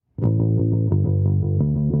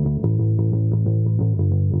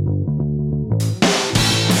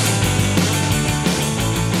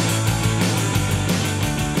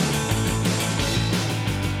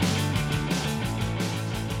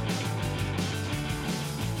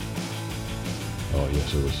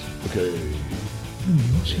yes, it was. Okay. You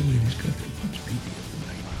see ladies got that much BB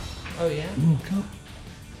tonight. Oh yeah. World Cup.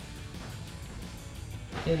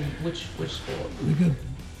 In which sport? We got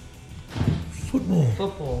football.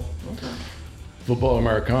 Football. Okay. Football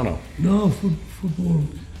Americano. No, football.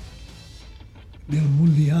 Del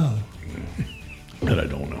Mundial. That I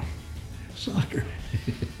don't know. Soccer.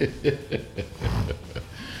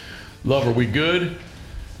 Love, are we good?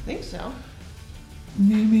 I think so.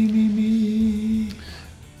 Me.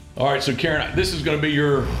 All right, so Karen, this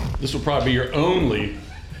will probably be your only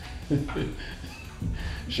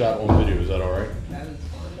shot on video. Is that all right? That is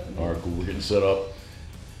fun. All right, cool. We're getting set up.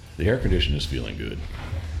 The air conditioner is feeling good,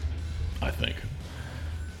 I think.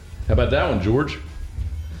 How about that one, George?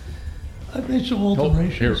 I've made some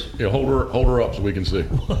alterations. Here, hold her up so we can see.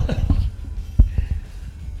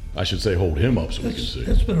 I should say hold him up so we can see.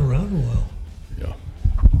 That's been around a while. Yeah.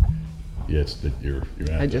 Yeah, it's that you're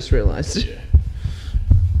I just realized. Yeah.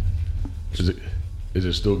 Is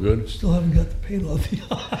it still good? Still haven't got the paint off the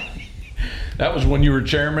eye. That was when you were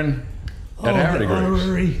chairman at Howdy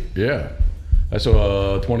Graves. Yeah. That's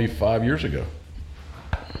 25 years ago.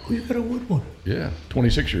 Oh, you got a wood one. Yeah,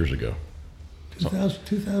 26 years ago.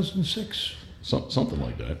 2006. Something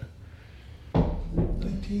like that.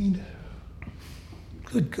 19.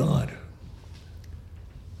 Good God.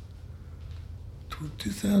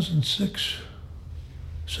 2006.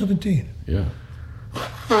 17. Yeah.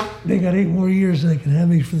 They got 8 more years they can have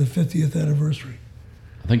me for the 50th anniversary.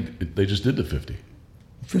 I think they just did the 50.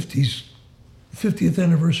 50th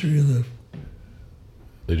anniversary of the...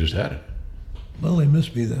 They just had it. Well, they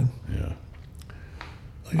missed me then. Yeah.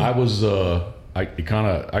 I kind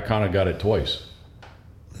of got it twice.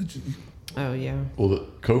 Oh yeah. Well, the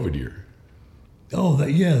COVID year. Oh,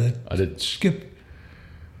 I did skip.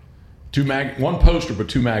 One poster, but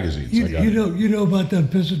 2 magazines. You know about that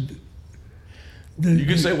piss. You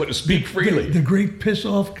can say what to speak freely. The great piss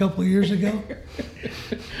off a couple of years ago.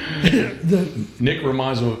 Nick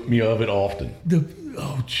reminds me of it often.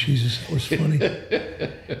 Oh Jesus, that was funny.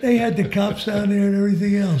 They had the cops down there and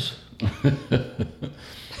everything else.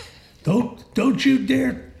 Don't you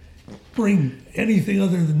dare bring anything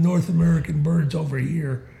other than North American birds over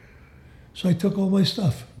here. So I took all my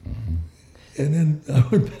stuff. Mm-hmm. And then I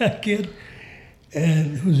went back in,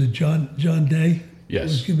 and who was it, John Day? Yes.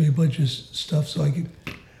 He was giving me a bunch of stuff, so I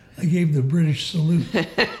gave the British salute.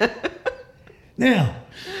 Now,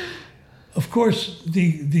 of course,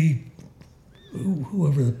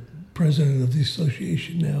 whoever the president of the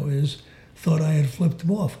association now is, thought I had flipped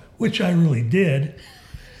him off, which I really did.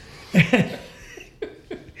 And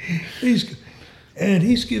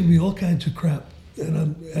he's giving me all kinds of crap.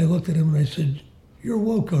 And I looked at him and I said, "You're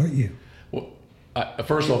woke, aren't you?" Well,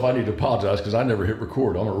 first off, I need to apologize because I never hit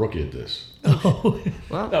record. I'm a rookie at this. Oh.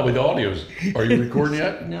 Well. No, with the audios. Are you recording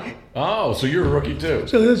yet? No. Oh, so you're a rookie too.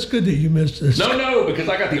 So that's good that you missed this. No, because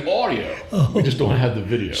I got the audio. Oh. We just don't have the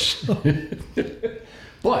video.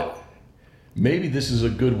 But maybe this is a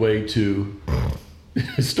good way to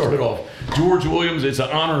start it off. George Williams, it's an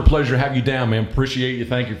honor and pleasure to have you down, man. Appreciate you.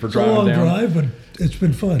 Thank you for driving down. It's a long drive, but it's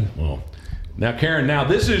been fun. Well, now, Karen,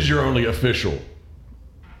 this is your only official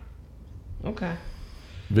Okay.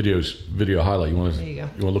 video highlight. You want There you go.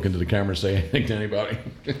 to look into the camera and say anything to anybody?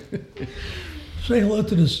 Say hello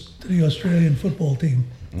to the Australian football team.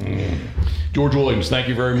 George Williams, thank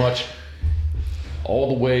you very much. All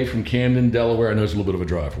the way from Camden, Delaware. I know it's a little bit of a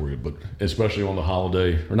drive for you, but especially on the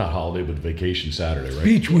holiday, or not holiday, but vacation Saturday, right?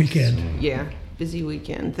 Beach weekend. Yeah. Busy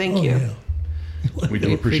weekend. Thank Oh, you. yeah. We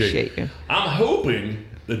do appreciate you. I'm hoping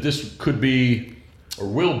that this could be, or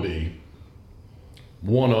will be,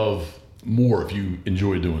 one of more if you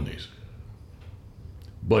enjoy doing these.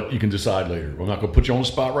 But you can decide later. I'm not going to put you on the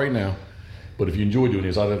spot right now, but if you enjoy doing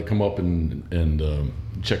these, I'd have to come up and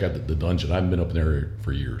check out the dungeon. I haven't been up there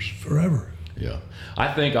for years. Forever. Yeah.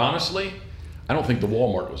 I think, honestly, I don't think the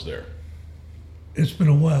Walmart was there. It's been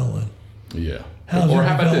a while then. Yeah. How's Or your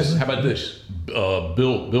how about this? development?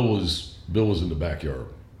 Bill was in the backyard.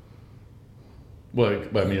 Well,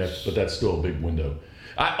 I mean, but that's still a big window.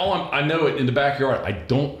 I know it in the backyard.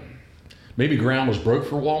 Maybe ground was broke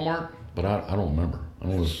for Walmart, but I don't remember.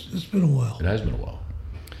 It's been a while. It has been a while.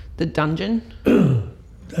 The dungeon?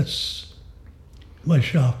 That's my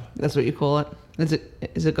shop. That's what you call it?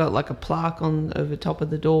 Is it got like a plaque over top of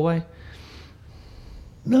the doorway?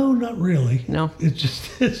 No, not really. No. It's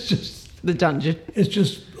just The dungeon. It's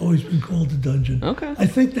just always been called the dungeon. Okay. I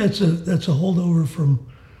think that's a holdover from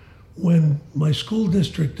when my school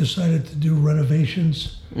district decided to do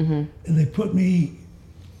renovations, and they put me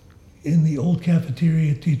in the old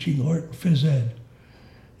cafeteria teaching art and phys ed,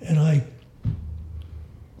 and I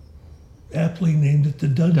aptly named it the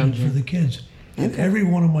dungeon for the kids. And every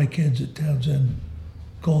one of my kids at Townsend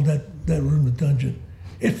called that room the dungeon.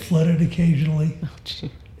 It flooded occasionally. Oh,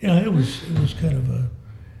 gee. Yeah, it was kind of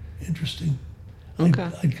interesting.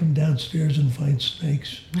 Okay. I'd come downstairs and find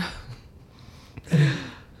snakes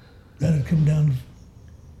that'd come down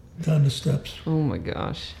the steps. Oh my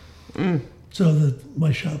gosh. So that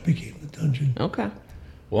my shop became the dungeon. Okay.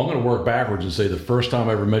 Well, I'm going to work backwards and say the first time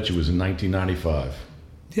I ever met you was in 1995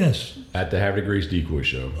 Yes, at the Havre de Grace Decoy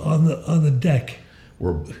Show, on the deck.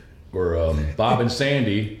 where Bob and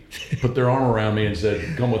Sandy put their arm around me and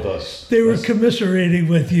said, "Come with us." They were commiserating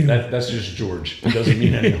with you. That's just George. It doesn't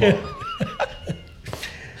mean any harm.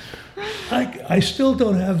 I still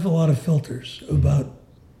don't have a lot of filters about,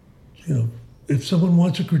 if someone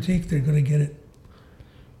wants a critique, they're going to get it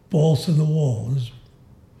balls to the wall.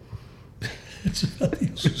 It's about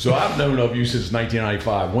the So I've known of you since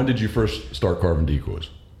 1995. When did you first start carving decoys?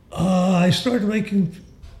 I started making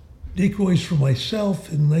decoys for myself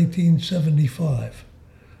in 1975.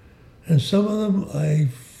 And some of them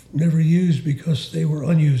I've never used because they were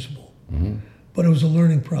unusable. Mm-hmm. But it was a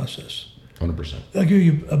learning process. 100%. I'll give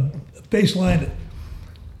you a baseline.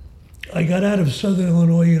 I got out of Southern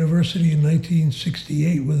Illinois University in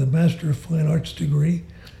 1968 with a Master of Fine Arts degree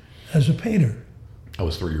as a painter. I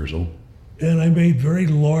was 3 years old. And I made very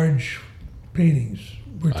large paintings.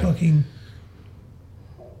 We're talking,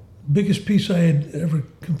 biggest piece I had ever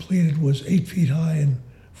completed was 8 feet high and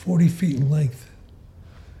 40 feet in length.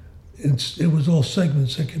 It was all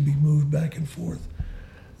segments that could be moved back and forth.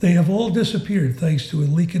 They have all disappeared thanks to a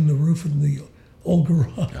leak in the roof in the old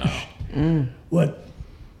garage. Oh. But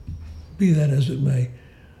be that as it may.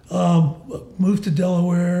 Moved to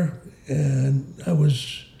Delaware, and I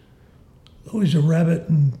was always a rabbit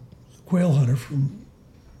and quail hunter from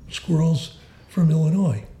squirrels from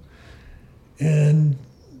Illinois, and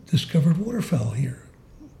discovered waterfowl here.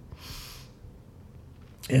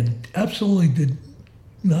 And absolutely did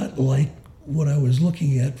not like what I was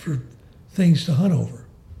looking at for things to hunt over.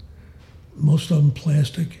 Most of them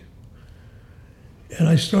plastic. And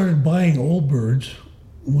I started buying old birds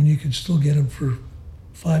when you could still get them for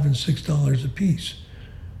 $5 and $6 a piece.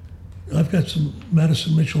 I've got some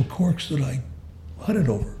Madison Mitchell corks that I hunted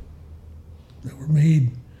over that were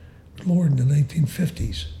made, Lord, in the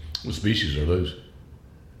 1950s. What species are those?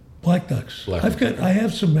 Black ducks. Black I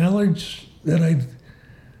have some mallards that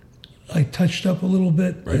I touched up a little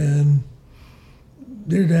bit, Right. and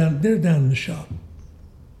they're down in the shop.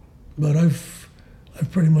 But I've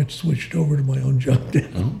pretty much switched over to my own job now.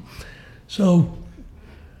 Mm-hmm. So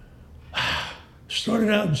started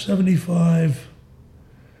out in 75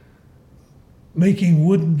 making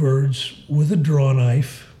wooden birds with a draw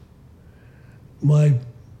knife. My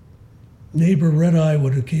neighbor Red Eye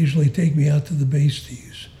would occasionally take me out to the base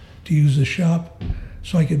to use the shop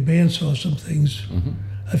so I could bandsaw some things. Mm-hmm.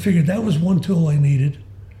 I figured that was one tool I needed,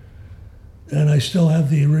 and I still have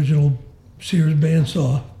the original Sears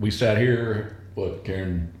bandsaw. We sat here,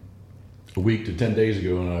 Karen, a week to 10 days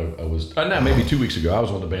ago, and I was, maybe 2 weeks ago, I was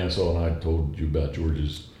on the bandsaw, and I told you about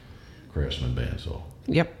George's Craftsman bandsaw.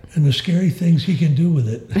 Yep. And the scary things he can do with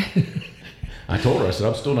it. I told her, I said,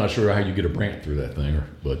 I'm still not sure how you get a brant through that thing,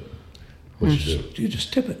 but what you do. You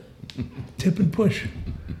just tip it, tip and push.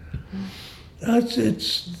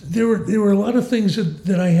 There were a lot of things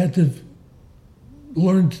that I had to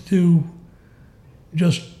learn to do,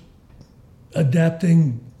 just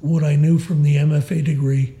adapting what I knew from the MFA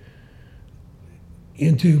degree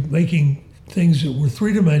into making things that were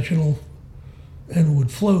three-dimensional and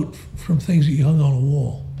would float from things that you hung on a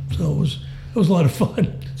wall. So it was a lot of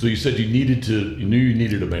fun. So you said you knew you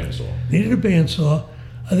needed a bandsaw. Needed a bandsaw.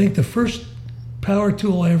 I think the first power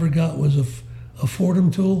tool I ever got was a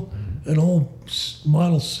Fordham tool, an old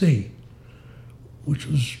Model C, which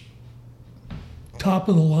was top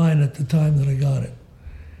of the line at the time that I got it.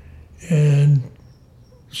 And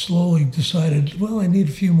slowly decided, well, I need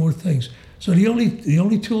a few more things. So the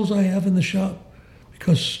only tools I have in the shop,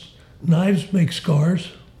 because knives make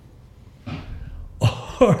scars,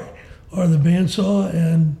 are the bandsaw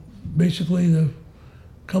and basically the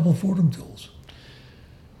couple Fordham tools.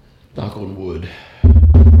 Knock on wood.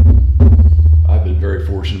 I've been very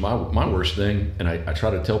fortunate. My worst thing, and I try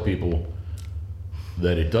to tell people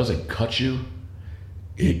that it doesn't cut you,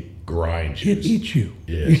 it grinds you. It eats you.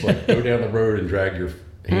 Yeah, it's like go down the road and drag your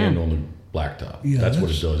hand on the blacktop. Yeah, that's what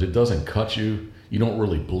it does. It doesn't cut you. You don't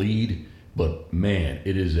really bleed, but man,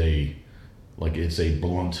 it's a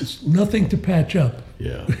blunt. It's nothing to patch up.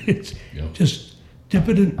 Yeah. It's Yep. just dip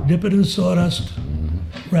it in sawdust,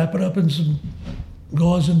 wrap it up in some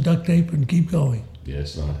gauze and duct tape, and keep going. Yeah,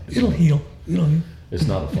 it's not. It'll heal. It's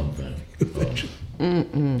not a fun thing.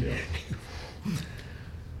 Yeah.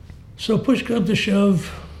 So push come to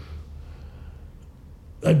shove,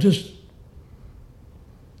 the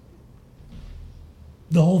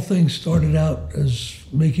whole thing started out as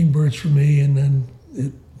making birds for me, and then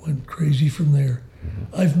it went crazy from there.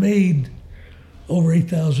 I've made over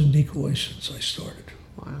 8,000 decoys since I started.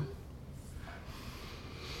 Wow.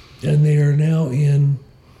 And they are now in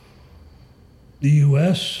the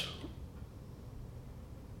US,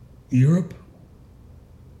 Europe,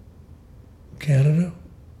 Canada,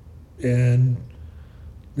 and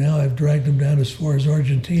now I've dragged them down as far as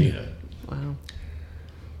Argentina, Wow.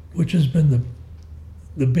 which has been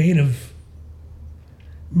the bane of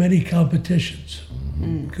many competitions,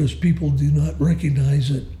 because people do not recognize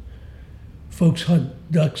that folks hunt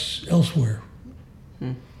ducks elsewhere.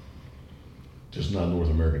 Just not a North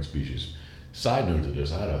American species. Side note to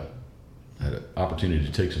this, I had an opportunity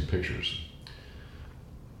to take some pictures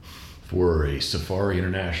for a Safari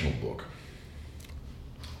International book.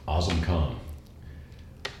 Azam Khan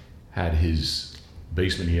had his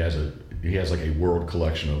basement. He has like a world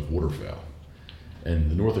collection of waterfowl, and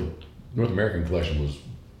the North American collection was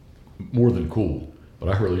more than cool. But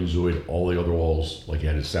I really enjoyed all the other walls. Like he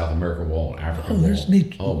had his South American wall, and African wall. There's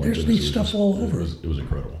neat. Oh my There's goodness, neat stuff all over. It was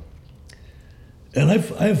incredible. And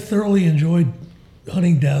I've thoroughly enjoyed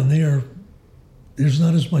hunting down there. There's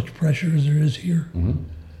not as much pressure as there is here, and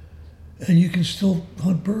you can still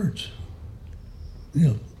hunt birds. You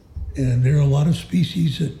know, and there are a lot of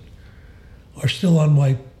species that are still on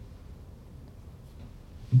my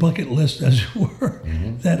bucket list, as it were,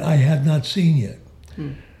 that I have not seen yet.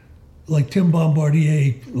 Like Tim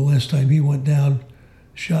Bombardier, the last time he went down,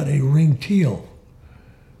 shot a ring teal,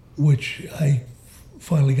 which I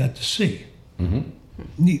finally got to see.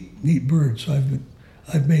 Neat bird. So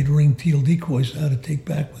I've made ring teal decoys now to take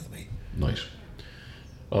back with me. Nice.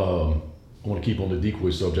 I want to keep on the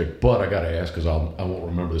decoy subject, but I got to ask because I won't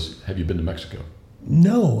remember this. Have you been to Mexico?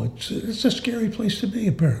 No, it's a scary place to be,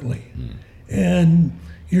 apparently. And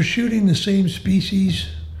you're shooting the same species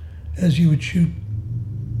as you would shoot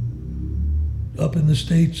up in the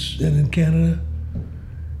States and in Canada.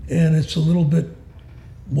 And it's a little bit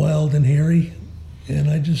wild and hairy. And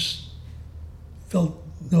I just felt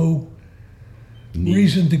no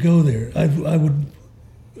reason to go there.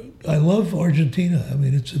 I love Argentina. I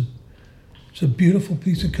mean, it's a beautiful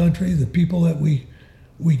piece of country. The people that we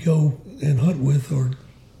go and hunt with are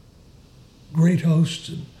great hosts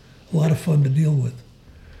and a lot of fun to deal with.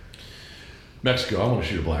 Mexico, I want to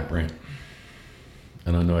shoot a black brant.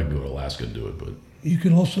 And I know I can go to Alaska and do it, but... You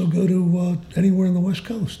can also go to anywhere on the West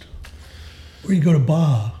Coast. Or you go to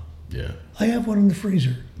Baja. Yeah. I have one in the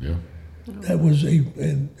freezer. Yeah. That was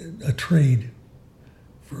a trade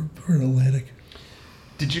for an Atlantic.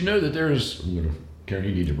 Did you know that there's... Karen,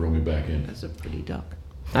 you need to bring me back in. That's a pretty duck.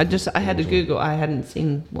 I had to Google. I hadn't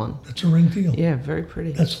seen one. That's a ring teal. Yeah, very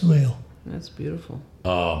pretty. That's the male. That's beautiful.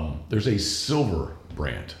 There's a silver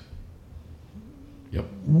brant. Yep.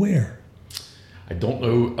 Where? I don't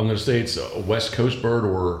know. I'm going to say it's a West Coast bird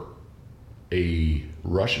or a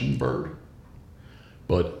Russian bird.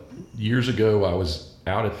 But years ago, I was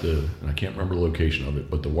out at and I can't remember the location of it,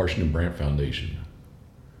 but the Washington Brant Foundation.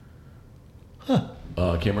 Huh.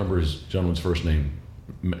 I can't remember his gentleman's first name.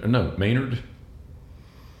 No, Maynard.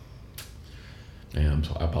 And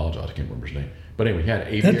I apologize, I can't remember his name. But anyway, he had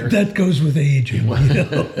an aviary. That goes with age. You know?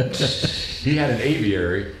 He had an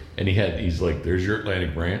aviary, and he's like, there's your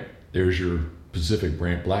Atlantic brant, there's your Pacific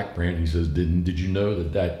brant, black brant. He says, did you know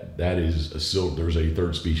that is a silver? There's a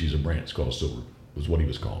third species of brant. It's called silver. Was what he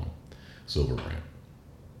was calling silver brant.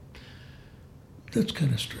 That's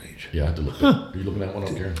kind of strange. Yeah, I have to look. Are you looking at one up,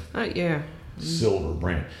 Karen? Yeah. Silver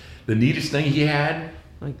brant. The neatest thing he had.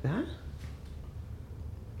 Like that?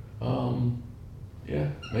 Yeah,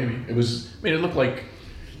 maybe it was. I mean, it looked like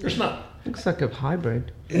there's not. Looks like a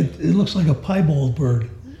hybrid. It looks like a piebald bird.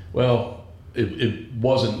 Well, it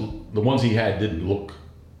wasn't. The ones he had didn't look.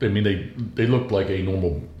 I mean, they looked like a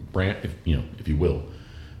normal brant, if you will.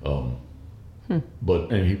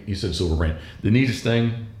 But and he said silver brant. The neatest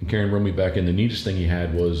thing, and Karen brought me back in. The neatest thing he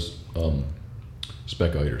had was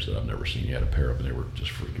speck eiders that I've never seen. He had a pair of them. They were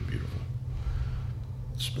just freaking beautiful.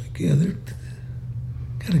 Yeah, they're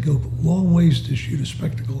got to go long ways to shoot a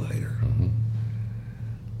spectacle eider.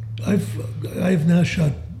 I've now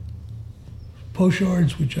shot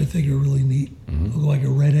pochards, which I think are really neat. Look like a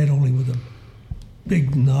redhead, only with a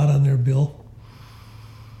big knot on their bill.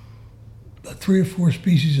 3 or 4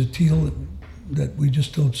 species of teal that we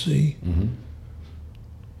just don't see.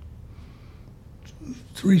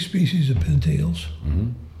 3 species of pintails.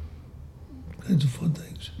 Kinds of fun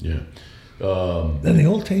things. Yeah. And they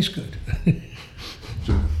all taste good.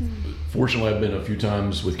 So, fortunately, I've been a few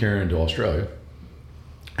times with Karen to Australia,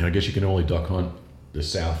 and I guess you can only duck hunt the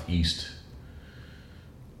southeast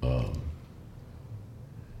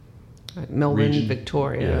Like Melbourne, region,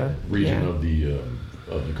 Victoria. region of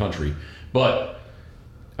the country. But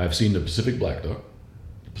I've seen the Pacific black duck.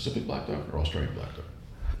 Pacific black duck or Australian black duck?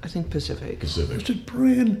 I think Pacific. Pacific. Was it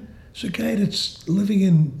Brian? It's a guy that's living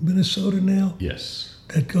in Minnesota now Yes.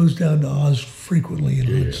 that goes down to Oz frequently and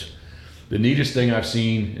Yeah. hunts. The neatest thing I've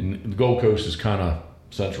seen, and the Gold Coast is kind of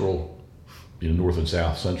central, north and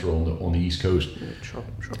south, central on the East Coast.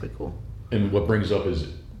 Tropical. And what brings up is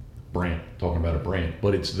brant, talking about a brant,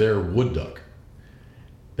 but it's their wood duck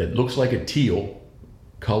that looks like a teal,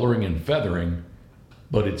 coloring and feathering,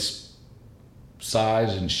 but its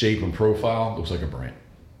size and shape and profile looks like a brant.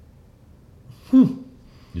 You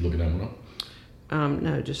looking that one up?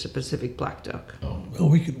 No, just a Pacific black duck. Oh, Oh,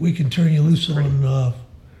 we can turn you loose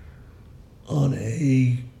on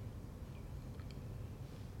a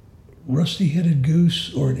rusty-headed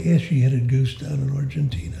goose or an ashy-headed goose down in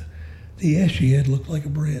Argentina. The ashy head looked like a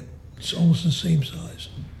brant. It's almost the same size.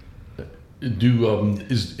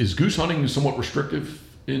 is goose hunting somewhat restrictive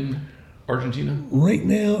in Argentina? Right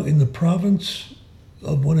now in the province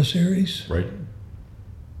of Buenos Aires, Right.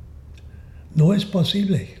 no es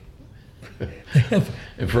posible. They have,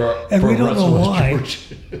 And for And for we don't know West why.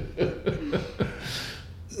 Georgia-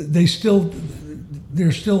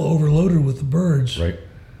 they're still overloaded with the birds, right.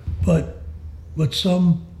 but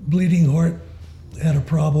some bleeding heart had a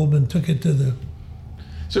problem and took it to the.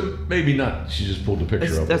 So maybe not. She just pulled the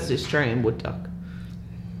picture up. That's the Australian wood duck.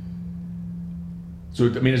 So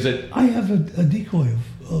I mean, is it? I have a decoy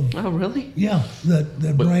of Oh, really? yeah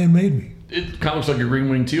that Brian made me. It kind of looks like a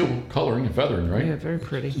green-winged teal coloring and feathering, right? Yeah, very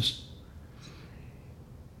pretty. Just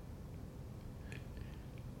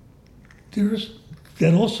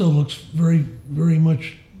that also looks very very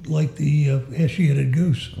much like the ashy-headed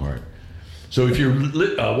goose. All right. So if you're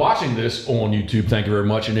watching this on YouTube, thank you very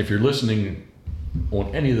much. And if you're listening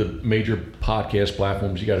on any of the major podcast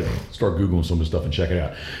platforms, you got to start Googling some of the stuff and check it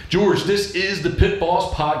out. George, this is the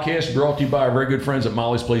Pitboss podcast brought to you by our very good friends at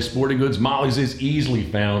Molly's Place Sporting Goods. Molly's is easily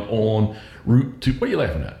found on Route 2. What are you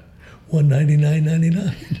laughing at?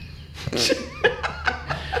 $199.99.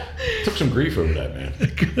 Took some grief over that, man.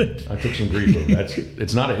 Good. I took some grief over that.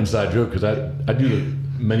 It's not an inside joke because I do the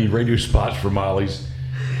many radio spots for Molly's.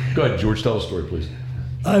 Go ahead, George. Tell the story, please.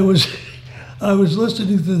 I was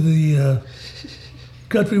listening to the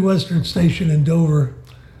country western station in Dover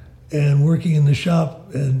and working in the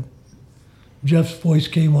shop, and Jeff's voice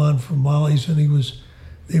came on from Molly's, and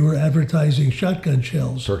they were advertising shotgun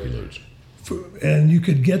shells, Turkey loads. and you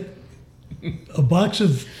could get a box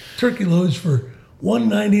of turkey loads for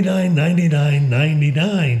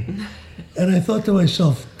 $199.99. And I thought to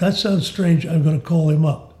myself, that sounds strange. I'm going to call him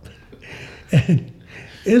up. And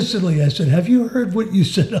instantly I said, have you heard what you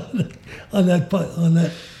said on that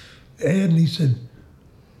ad? And he said,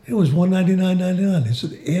 it was $199.99. He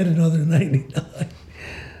said, add another 99.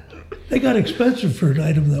 They got expensive for an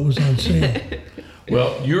item that was on sale.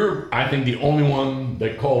 Well, you're, I think, the only one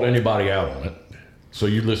that called anybody out on it. So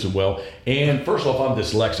you listen well. And first off, I'm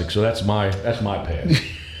dyslexic, so that's my pass.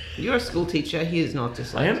 You're a school teacher. He is not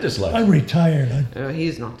dyslexic. I am dyslexic. I'm retired. He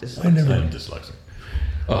is not dyslexic. I never. I am dyslexic.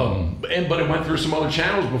 But it went through some other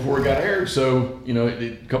channels before it got aired. So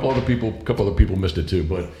a couple other people missed it too.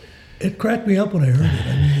 But It cracked me up when I heard it.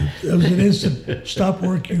 I mean, it was an instant stop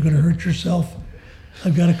work. You're going to hurt yourself.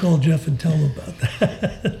 I've got to call Jeff and tell him about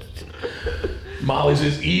that. Molly's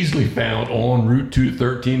is easily found on Route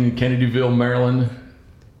 213 in Kennedyville, Maryland,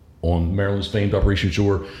 on Maryland's famed Operation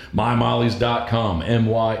Shore. MyMollys.com,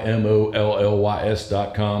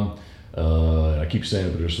 MyMollys.com. I keep saying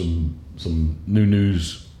it, but there's some new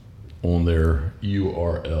news on their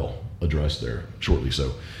URL address there shortly.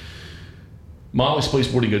 So, Molly's Place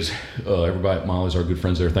Sporting Goods. Everybody at Molly's, our good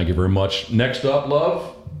friends there. Thank you very much. Next up,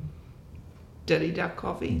 love. Dirty Duck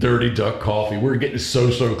Coffee. Dirty Duck Coffee. We're getting so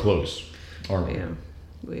close, aren't we? Yeah,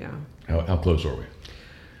 we are. How close are we?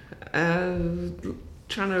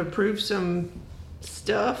 Trying to approve some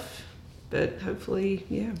stuff, but hopefully,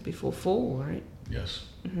 before fall, right? Yes.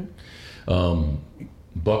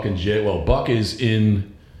 Buck and Jay. Well, Buck is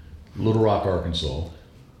in Little Rock, Arkansas,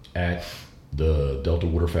 at the Delta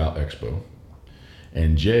Waterfowl Expo,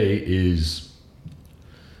 and Jay is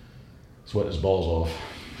sweating his balls off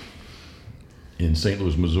in St.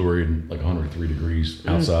 Louis, Missouri, in like 103 degrees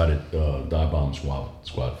outside at Dive Bomb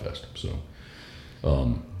Squad Fest. So,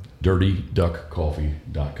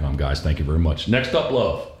 dirtyduckcoffee.com, guys. Thank you very much. Next up,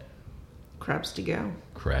 love. Crabs to Go.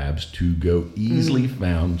 Crabs to Go, easily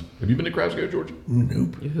found. Have you been to Crabs to Go, Georgia?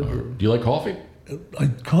 Nope. Do you like coffee?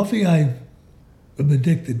 Coffee I'm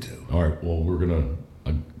addicted to. All right. Well, we're gonna.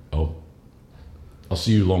 I'll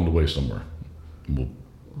see you along the way somewhere. We'll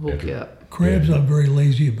Hook you up. Crabs I'm very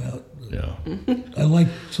lazy about. Yeah. I like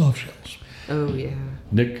soft shells. Oh, yeah.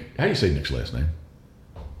 Nick, how do you say Nick's last name?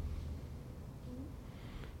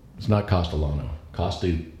 It's not Castellano. I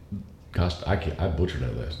butchered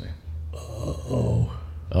that last name. Oh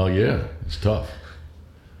yeah, it's tough.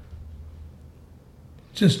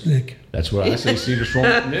 Just Nick. That's what I say. Cedar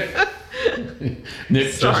Swamp, Nick.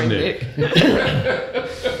 Nick, Sorry, just Nick.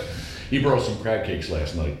 He brought some crab cakes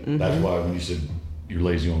last night. That's why when you said you're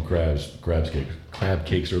lazy on crab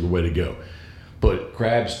cakes are the way to go. But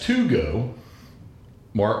Crabs to Go,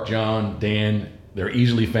 Mark, John, Dan, they're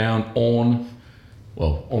easily found on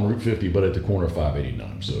Route 50, but at the corner of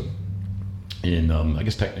 589. So in, I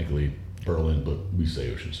guess technically Berlin, but we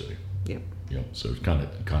say Ocean City. Yep. Yep. So it's kind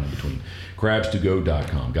of between.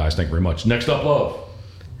 Crabstogo.com. Guys, thank you very much. Next up, love.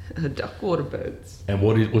 Duckwater boats. And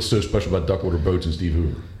what's so special about Duckwater boats and Steve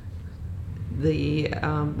Hoover? The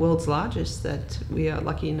world's largest that we are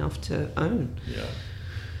lucky enough to own. Yeah.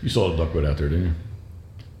 You saw the duck boat out there, didn't you?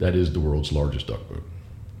 That is the world's largest duck boat.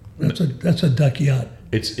 That's a duck yacht.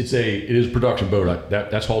 It is a production boat.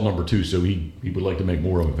 That's hull number 2. So he would like to make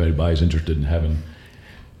more of it if anybody's interested in having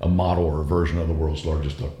a model or a version of the world's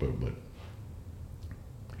largest duck boat. But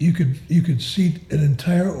you could seat an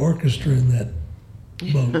entire orchestra in that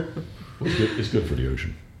boat. It's good for the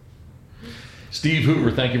ocean. Steve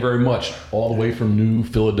Hoover, thank you very much. All the way from New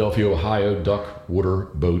Philadelphia, Ohio,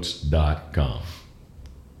 duckwaterboats.com.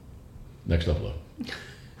 Next up, love.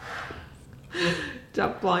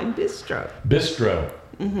 Duck Blind Bistro. Bistro.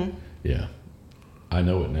 Yeah. I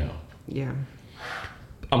know it now. Yeah.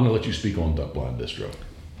 I'm going to let you speak on Duck Blind Bistro.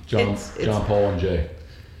 John, Paul, and Jay.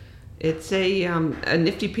 It's a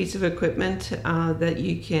nifty piece of equipment that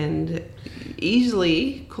you can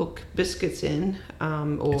easily cook biscuits in.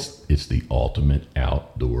 It's the ultimate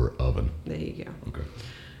outdoor oven. There you go. Okay.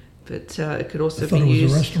 But it could also I thought be it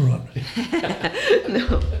was used. a restaurant.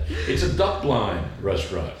 No. It's a duck blind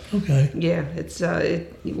restaurant. Okay. Yeah, it's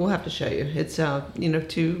we'll have to show you. It's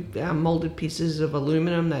 2 molded pieces of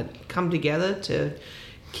aluminum that come together to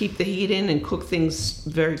keep the heat in and cook things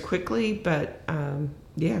very quickly. But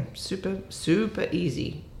super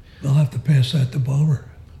easy. I'll have to pass that to Bomber.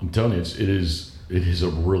 I'm telling you, it is a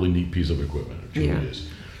really neat piece of equipment. It truly is.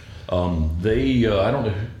 I don't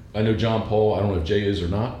know. I know John Paul. I don't know if Jay is or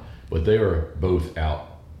not, but they are both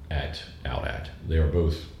out at. They are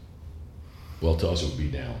both. Well, to us it would be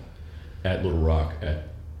down at Little Rock at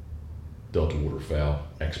Delta Waterfowl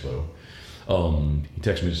Expo. He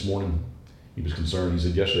texted me this morning. He was concerned. He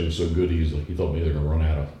said yesterday was so good. He thought maybe they were going to run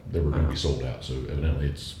out of. They were going to be sold out. So evidently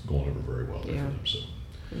it's going over very well there for them. So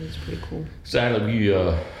it's pretty cool. Sadly,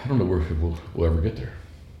 I don't know where we'll ever get there.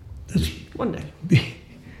 One day.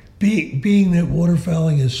 Being that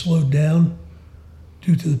waterfowling has slowed down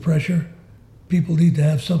due to the pressure, people need to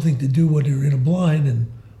have something to do when they're in a blind,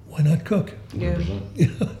 and why not cook?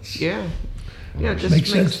 100%. Yeah. It just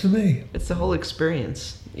makes sense to me. It's the whole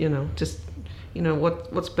experience.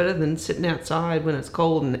 What's better than sitting outside when it's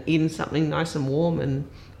cold and eating something nice and warm and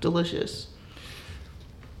delicious.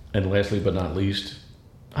 And lastly but not least,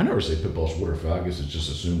 I never say Pitboss Waterfowl. I guess it's just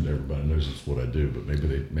assumed everybody knows it's what I do, but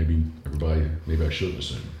maybe I shouldn't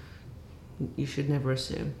assume. You should never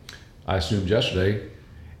assume. I assumed yesterday,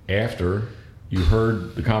 after you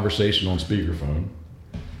heard the conversation on speakerphone,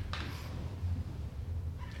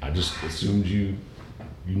 I just assumed you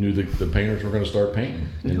knew that the painters were going to start painting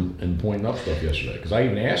and pointing up stuff yesterday. Because I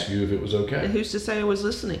even asked you if it was okay. And who's to say I was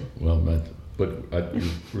listening? Well,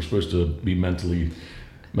 we're supposed to be mentally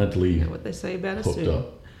You know what they say about us hooked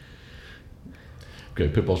up. Okay,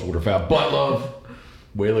 Pitboss Waterfowl. Butt love.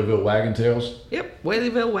 Whaleyville Wagon Tails. Yep,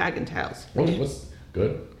 Whaleyville Wagon Tails. What's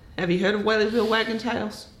good? Have you heard of Whaleyville Wagon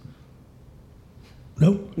Tails?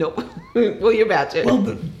 Nope. Well, you're about to. Well,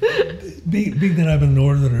 but being that I'm a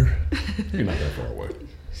northerner. You're not that far away.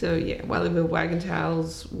 So yeah, Whaleyville Wagon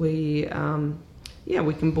Tails. We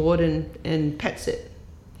can board and pet sit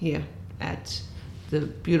here at the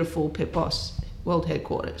beautiful Pitboss World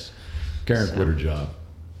Headquarters. Karen quit her job,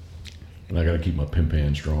 and I got to keep my pimp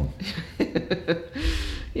hand strong.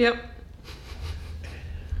 Yep.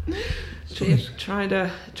 So yeah, trying to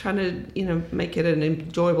make it an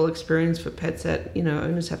enjoyable experience for pets that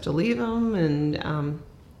owners have to leave them and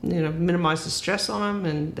minimize the stress on them,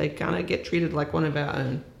 and they kind of get treated like one of our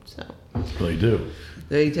own. So They do.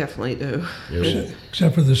 they definitely do. Yeah,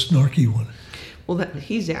 Except for the snarky one. Well,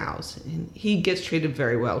 he's ours, and he gets treated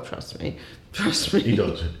very well. Trust me. Trust me. He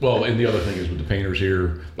does. Well, and the other thing is with the painters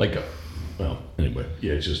here, like, well, anyway,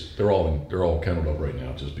 yeah, it's just they're all kenneled up right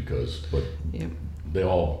now just because, but they're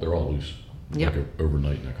all loose, like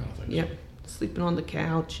overnight and that kind of thing. Yep, sleeping on the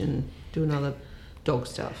couch and doing other dog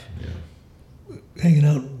stuff. Yeah, hanging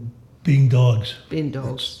out, being dogs. Being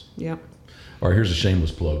dogs. Yep. All right, here's a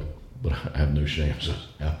shameless plug, but I have no shame. So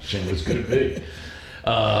how shameless could it be?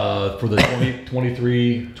 For the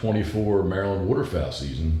 2023-24 Maryland Waterfowl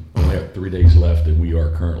season, we only have 3 days left, and we are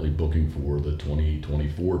currently booking for the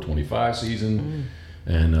 2024-25 season.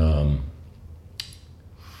 And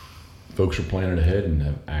folks are planning ahead and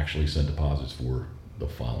have actually sent deposits for the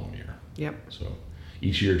following year. Yep. So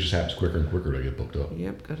each year just happens quicker and quicker to get booked up.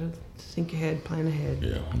 Yep, got to think ahead, plan ahead.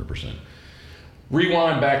 Yeah, 100%.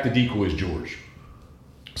 Rewind back to decoys, George.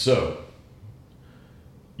 So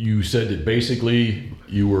you said that basically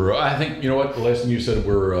you were, I think, you know what, the last thing you said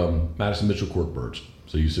were Madison Mitchell cork birds.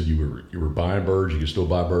 So you said you were buying birds. You can still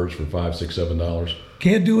buy birds for $5, $6, $7.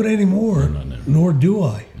 Can't do it anymore, nor do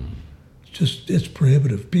I. It's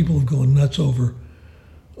prohibitive. People have gone nuts over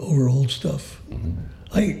old stuff.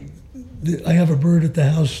 I have a bird at the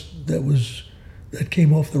house that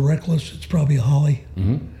came off the Reckless. It's probably a holly,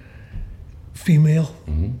 female.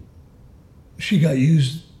 She got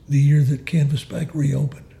used the year that Canvasback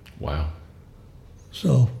reopened. Wow.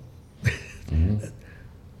 So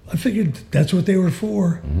I figured that's what they were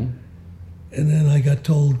for. And then I got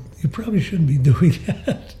told, you probably shouldn't be doing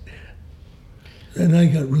that. And I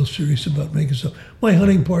got real serious about making stuff. My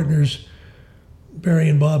hunting partners, Barry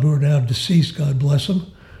and Bob, who are now deceased, God bless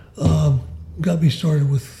them, got me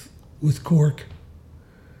started with cork.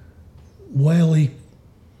 Wiley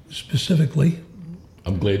specifically.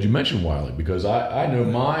 I'm glad you mentioned Wiley because I know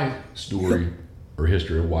my story or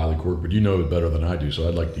history of Wiley cork, but you know it better than I do, so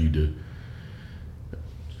I'd like you to.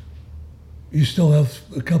 You still have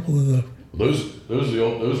a couple of the. Those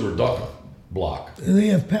were duck block. And they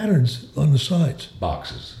have patterns on the sides.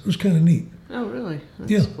 Boxes. It was kind of neat. Oh, really?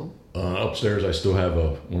 That's cool. Upstairs, I still have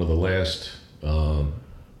one of the last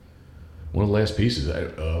pieces.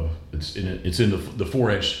 It's in the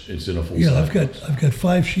 4-inch. It's in a full. Yeah, I've got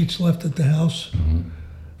 5 sheets left at the house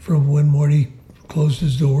from when Marty closed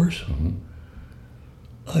his doors.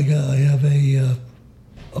 I have a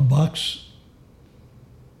box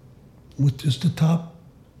with just the top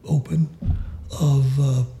open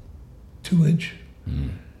of 2-inch,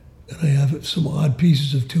 and I have some odd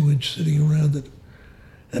pieces of 2-inch sitting around it,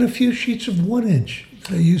 and a few sheets of 1-inch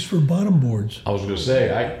that I use for bottom boards. I was going to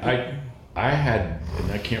say I had,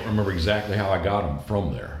 and I can't remember exactly how I got them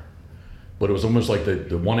from there, but it was almost like the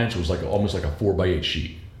 1-inch was almost like a 4x8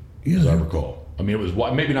 sheet, as I recall. I mean, it was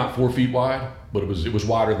maybe not 4 feet wide, but it was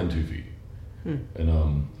wider than 2 feet.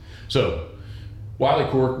 And so Wiley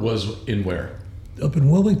cork was in where? Up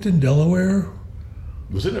in Wilmington, Delaware.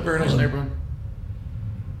 Was it in a very nice neighborhood?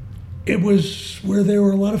 It was where there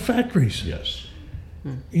were a lot of factories. Yes.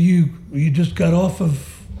 You just got off of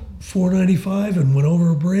 495 and went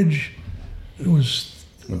over a bridge. It was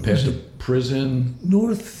went past the prison.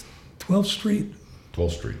 North 12th Street.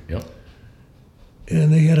 12th Street. Yep.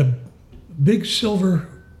 And they had a big silver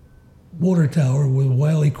water tower with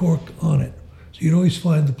Wiley cork on it, so you'd always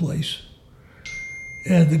find the place.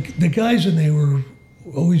 And the guys in there were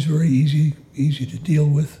always very easy to deal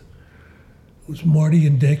with. It was Marty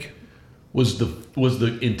and Dick. Was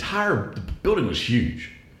the entire building was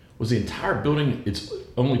huge? Was the entire building its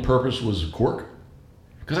only purpose was cork?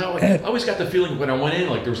 Because I always got the feeling when I went in,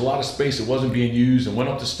 like there was a lot of space that wasn't being used, and went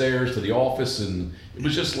up the stairs to the office, and it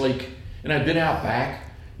was just like. And I'd been out back,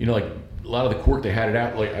 like a lot of the cork they had it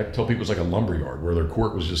out. Like I tell people, it's like a lumber yard where their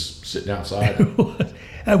cork was just sitting outside.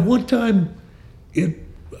 At one time,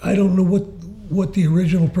 I don't know what the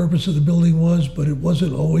original purpose of the building was, but it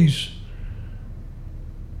wasn't always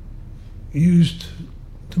used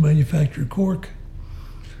to manufacture cork.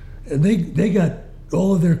 And they got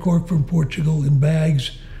all of their cork from Portugal in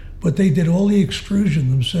bags, but they did all the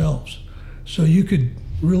extrusion themselves. So you could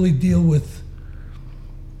really deal with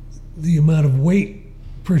the amount of weight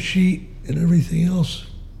per sheet and everything else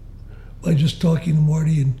by just talking to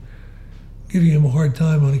Marty and giving him a hard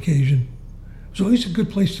time on occasion. It was always a good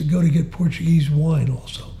place to go to get Portuguese wine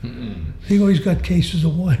also. He always got cases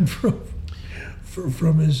of wine from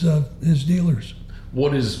his dealers.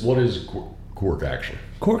 What is cork actually?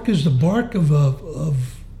 Cork is the bark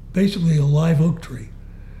of basically a live oak tree,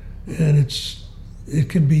 and it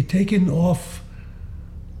can be taken off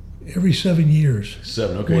every 7 years.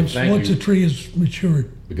 7, okay. Once a tree is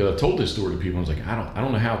matured. Because I've told this story to people, and I was like, I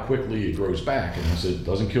don't know how quickly it grows back, and I said it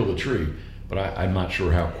doesn't kill the tree, but I'm not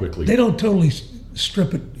sure how quickly. They don't totally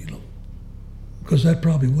strip it, because that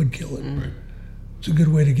probably would kill it. Right. It's a good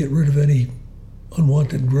way to get rid of any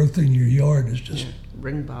unwanted growth in your yard. Is just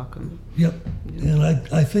ring bark 'em. Yep. And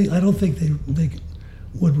I don't think they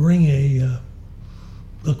would ring a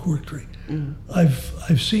cork tree.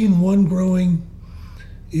 I've seen one growing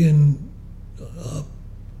in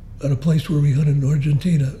at a place where we hunted in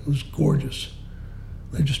Argentina. It was gorgeous.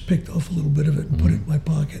 I just picked off a little bit of it and put it in my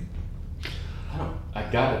pocket. I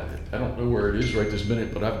got it. I don't know where it is right this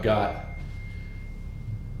minute, but I've got.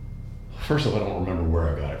 First off, I don't remember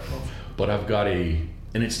where I got it from, but I've got and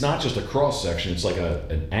it's not just a cross section. It's like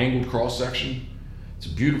an angled cross section. It's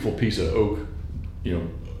a beautiful piece of oak,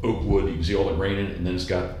 oak wood. You can see all the grain in it, and then it's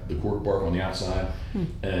got the cork bark on the outside.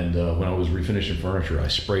 And when I was refinishing furniture, I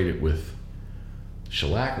sprayed it with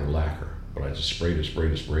shellac or lacquer, but I just sprayed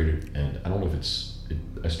it, and I don't know if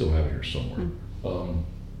I still have it here somewhere.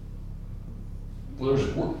 Well, there's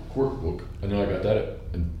a cork book. I know I got that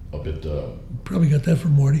up at. Probably got that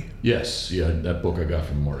from Marty. Yes, that book I got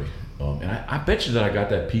from Marty. And I bet you that I got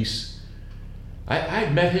that piece. I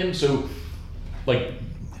had met him, so like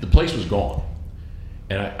the place was gone,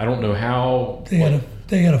 and I don't know how. They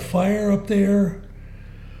had a fire up there,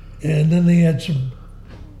 and then they had some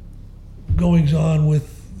goings on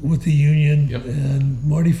with the union, and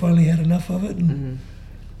Marty finally had enough of it. And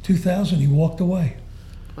 2000, he walked away.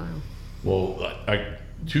 Wow. Well,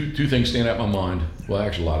 two things stand out in my mind. Well,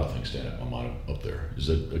 actually, a lot of things stand out in my mind up there. Is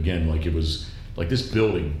that again, like it was like this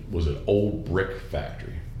building was an old brick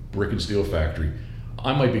and steel factory.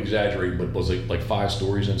 I might be exaggerating, but was it like 5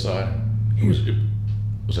 stories inside? Was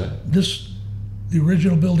that the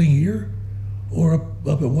original building here, or up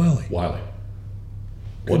at Wiley? Wiley.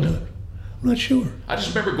 I'm not sure. I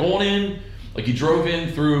just remember going in, like you drove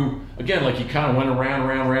in through again, like you kind of went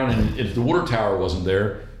around, and if the water tower wasn't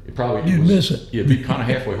there. You'd miss it. Yeah, it'd be kind of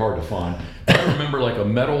halfway hard to find. I remember like a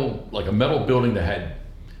metal building that had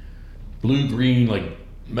blue-green like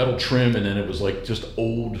metal trim, and then it was like just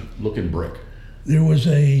old-looking brick. There was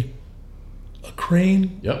a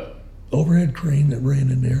crane. Yep. Overhead crane that ran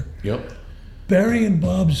in there. Yep. Barry and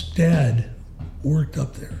Bob's dad worked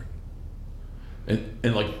up there.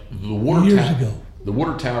 And like the water years ago. The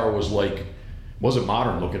water tower was like wasn't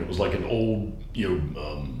modern looking. It was like an old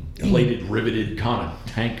plated, riveted kind of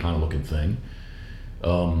tank kind of looking thing.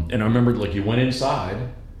 And I remember like you went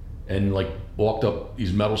inside and like walked up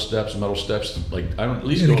these metal steps, like I don't at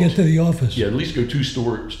least to get to the office. Yeah, at least go two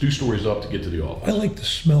stories up to get to the office. I like the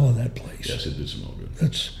smell of that place. Yes, it did smell good.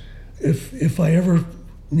 That's if I ever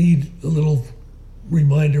need a little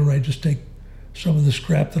reminder, I just take some of the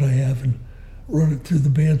scrap that I have and run it through the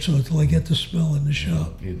bandsaw until I get the smell in the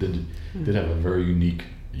shop. It did have a very unique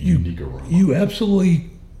aroma. You absolutely,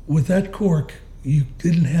 with that cork, you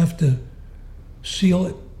didn't have to seal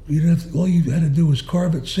it. You didn't have to, all you had to do was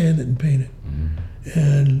carve it, sand it, and paint it.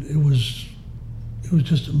 And it was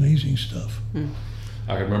just amazing stuff.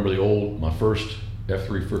 I can remember my first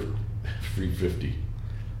F350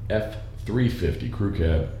 crew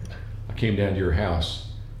cab. I came down to your house,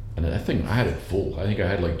 and that thing, I had it full. I think I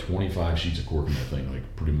had like 25 sheets of cork in that thing,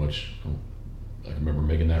 like pretty much. I can remember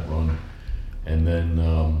making that run. And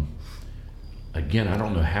then, again, I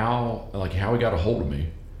don't know how he got a hold of me,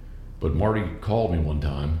 but Marty called me one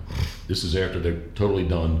time. This is after they're totally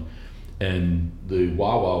done. And the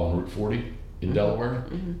Waterfowl on Route 40 in Delaware,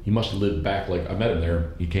 he must have lived back, like, I met him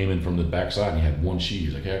there. He came in from the backside and he had one sheet.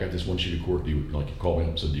 He's like, hey, I got this one sheet of cork. He called me up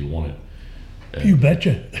and said, do you want it? And, you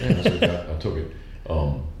betcha. I took it.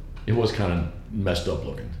 It was kind of messed up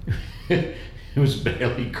looking. It was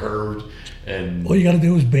barely curved. And all you got to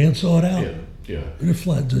do is bandsaw it out. Yeah. And it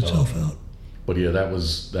flattens itself out. But yeah, that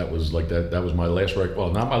was like that. That was my last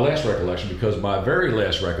well, not my last recollection, because my very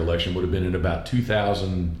last recollection would have been in about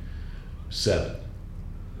 2007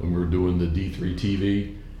 when we were doing the D3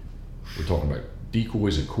 TV. We're talking about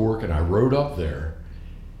decoys and cork, and I rode up there.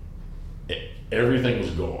 Everything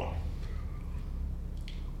was gone.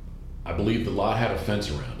 I believe the lot had a fence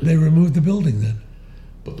around it. They removed the building then.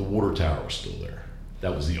 But the water tower was still there.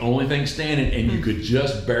 That was the only thing standing, and you could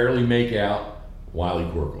just barely make out Wiley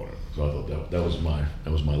cork on it. So I thought that was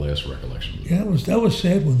my last recollection. Yeah, that was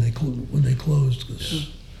sad when they closed,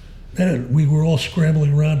 because then we were all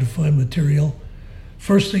scrambling around to find material.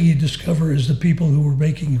 First thing you discover is the people who were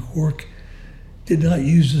making cork did not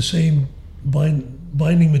use the same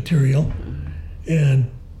binding material, and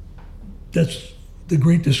that's the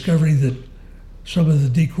great discovery that some of the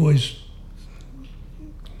decoys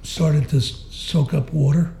started to soak up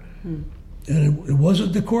water. And it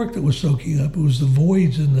wasn't the cork that was soaking up; it was the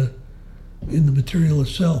voids in the material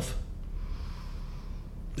itself.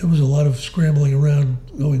 there was a lot of scrambling around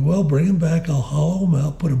going, well, bring them back, I'll hollow them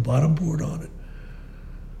out, put a bottom board on it.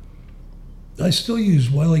 I still use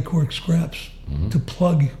Wiley cork scraps to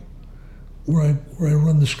plug where I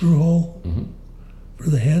run the screw hole for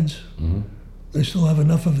the heads. I still have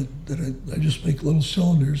enough of it that I just make little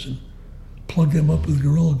cylinders and plug them up with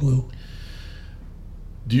Gorilla Glue.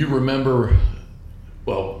 Do you remember,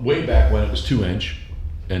 well, way back when it was 2-inch,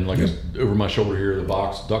 and like over my shoulder here, the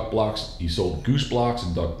box, duck blocks, he sold goose blocks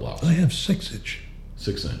and duck blocks. I have 6-inch.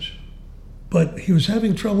 6-inch. But he was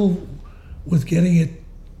having trouble with getting it.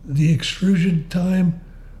 The extrusion time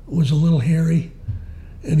was a little hairy,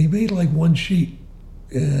 and he made like one sheet.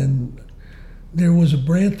 And there was a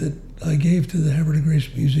brand that I gave to the Havre de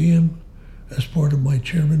Grace Museum as part of my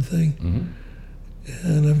chairman thing.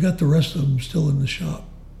 And I've got the rest of them still in the shop.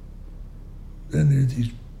 And they're these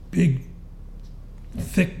big,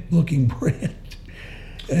 thick-looking brand.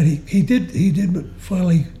 And he did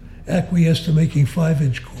finally acquiesce to making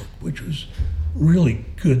 5-inch cork, which was really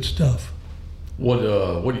good stuff. What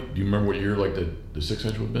do you remember what year like the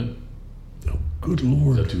 6-inch would have been? Oh, good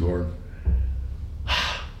Lord. Is that too hard?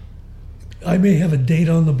 I may have a date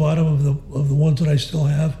on the bottom of the ones that I still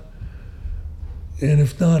have. And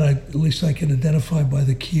if not, at least I can identify by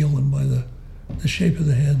the keel and by the shape of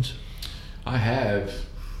the heads. I have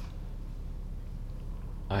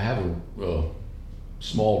a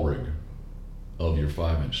small rig of your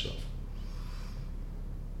 5-inch stuff.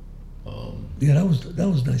 Yeah, that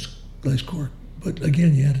was nice cork. But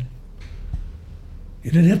again, you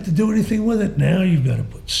didn't have to do anything with it. Now you've got to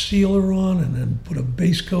put sealer on and then put a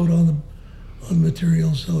base coat on the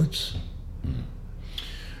material. So it's.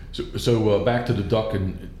 So back to the duck,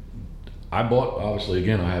 and I bought, obviously,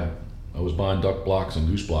 again, I was buying duck blocks and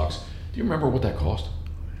goose blocks. Do you remember what that cost?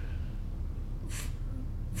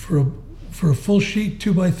 For a full sheet,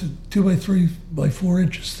 2 by 3 by 4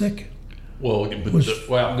 inches thick. Well, I'm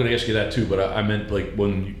going to ask you that too, but I meant like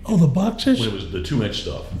when. The boxes? When it was the 2-inch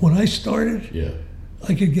stuff. When I started, yeah,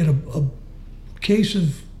 I could get a case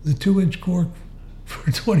of the 2-inch cork for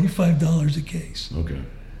 $25 a case. Okay.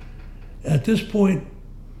 At this point,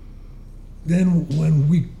 then when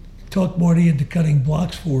we talked Marty into cutting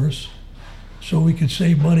blocks for us, so we could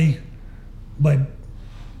save money by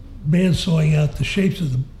bandsawing out the shapes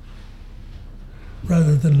of them,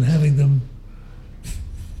 rather than having them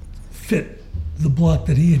fit the block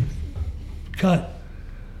that he had cut.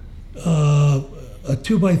 A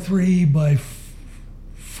 2 by 3 by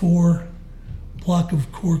 4 block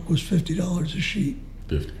of cork was $50 a sheet.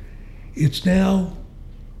 50. It's now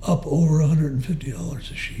up over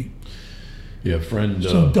 $150 a sheet. Yeah, friend.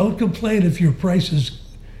 So don't complain if your prices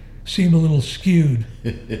seem a little skewed.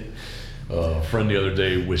 A friend the other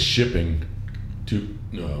day was shipping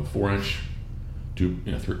 4-inch,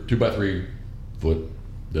 2 by 3 foot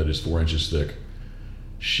that is 4 inches thick.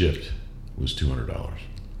 Shipped was $200.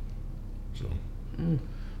 So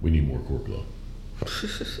we need more cork glue.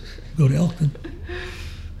 Go to Elkton.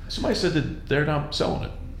 Somebody said that they're not selling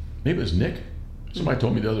it. Maybe it was Nick. Somebody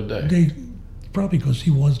told me the other day. Probably because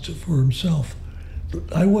he wants it for himself.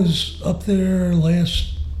 I was up there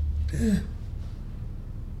last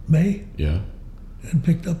May. Yeah. And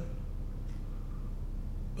picked up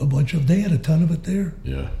a bunch of. They had a ton of it there.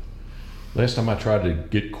 Yeah. Last time I tried to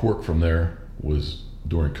get cork from there was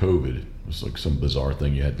during COVID. It was like some bizarre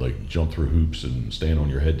thing. You had to like jump through hoops and stand on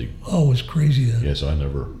your head to. Oh, it was crazy then. Yeah, so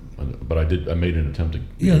but I made an attempt to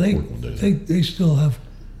get cork one day. They still have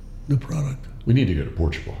the product. We need to go to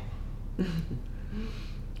Portugal.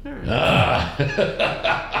 Are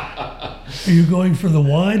you going for the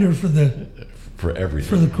wine or for everything?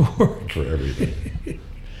 For the cork. For everything.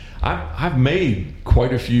 I've made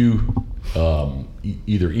quite a few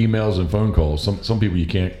either emails and phone calls. Some people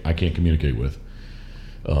I can't communicate with.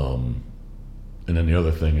 And then the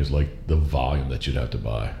other thing is like the volume that you'd have to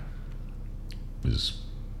buy is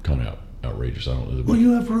kind of outrageous. I don't know. Well,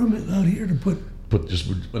 you have room out here to put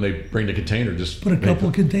just when they bring the container, just put a couple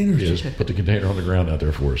of containers. Yeah, just put the container on the ground out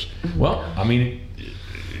there for us. Well, I mean,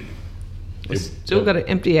 still got to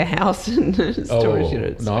empty a house and storage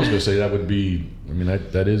units. No, I was going to say that would be. I mean,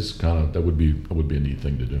 that would be a neat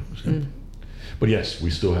thing to do. So. But yes, we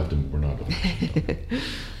still have to. We're not.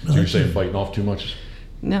 So you're saying biting off too much?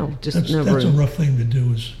 No, just that's no That's room. a rough thing to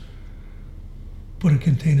do. Is put a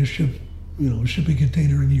container shipping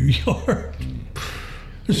container in your yard.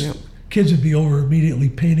 Yep. Kids would be over immediately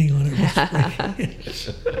painting on it.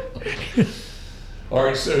 All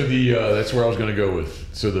right, so that's where I was going to go with.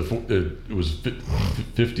 So it was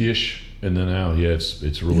 50-ish, and then now, yeah,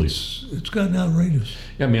 it's really it's gotten outrageous.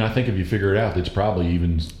 Yeah, I mean, I think if you figure it out, it's probably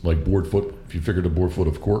even like board foot. If you figured a board foot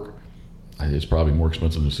of cork, It's probably more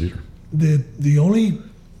expensive than cedar. The only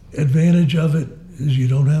advantage of it is you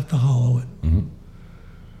don't have to hollow it. Mm-hmm.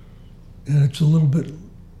 And it's a little bit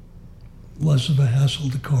less of a hassle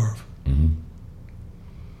to carve. Mm-hmm.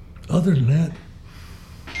 Other than that,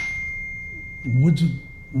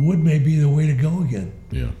 wood may be the way to go again.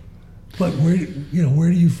 Yeah. But where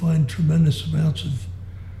do you find tremendous amounts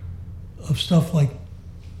of stuff like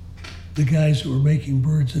the guys that were making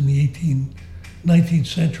birds in the 19th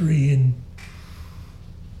century and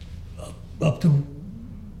up to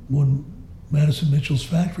when Madison Mitchell's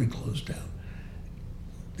factory closed down?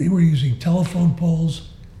 They were using telephone poles,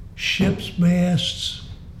 ships' masts,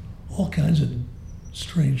 all kinds of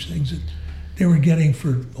strange things that they were getting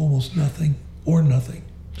for almost nothing or nothing.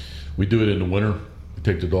 We do it in the winter. We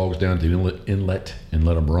take the dogs down to the inlet and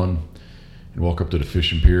let them run and walk up to the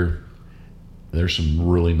fishing pier. There's some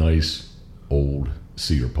really nice old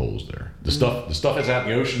cedar poles there. The stuff that's out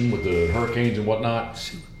in the ocean with the hurricanes and whatnot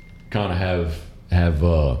kind of have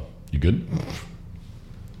you good?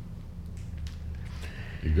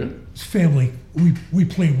 You good? It's family. We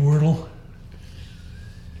play Wordle.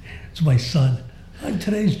 It's my son. I'm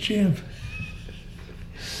today's champ.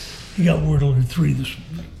 He got Wordle in 3 this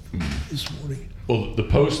morning. Well, the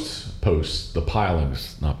the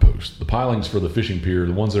pilings for the fishing pier,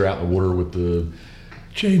 the ones that are out in the water with the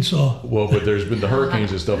chainsaw. Well, but there's been the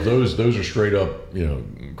hurricanes and stuff. Those are straight up,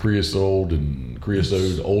 creosote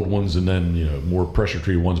old ones, and then more pressure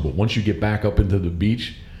treated ones. But once you get back up into the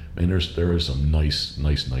beach, man, there is some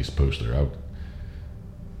nice posts there.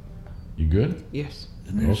 You good? Yes.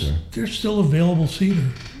 And there's still available cedar.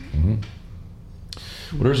 Mm-hmm.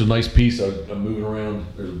 Well, there's a nice piece. I'm moving around.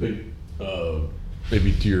 There's a big,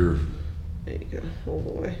 maybe to your. There you go. All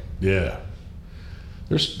the way. Yeah.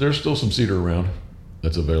 There's still some cedar around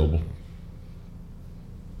that's available.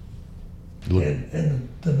 And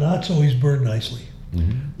the knots always burn nicely.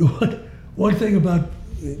 Mm-hmm. One thing about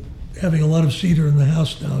having a lot of cedar in the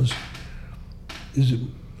house now is that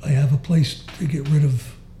I have a place to get rid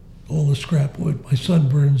of all the scrap wood. My son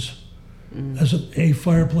burns has a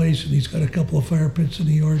fireplace, and he's got a couple of fire pits in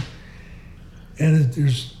the yard. And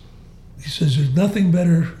he says there's nothing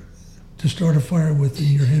better to start a fire with than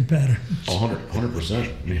your head pattern.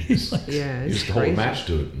 100%. Yeah, you just hold a match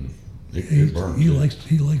to it, and it burns.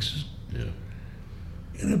 He likes. Yeah.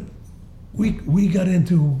 And we got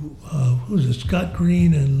into who was it? Scott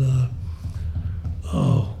Green and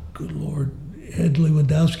oh, good Lord, Ed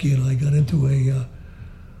Lewandowski and I got into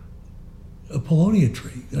a Polonia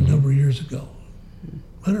tree a number of years ago.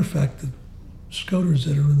 Matter of fact, the scoters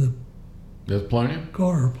that are in the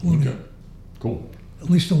car are Polonia. Okay. Cool. At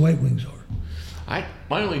least the White Wings are.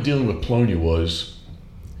 My only dealing with Polonia was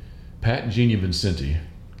Pat and Jeannie Vincenti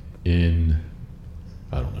in,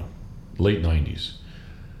 I don't know, late 90s.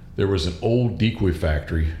 There was an old decoy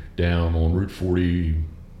factory down on Route 40,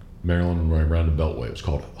 Maryland, right around the Beltway. It was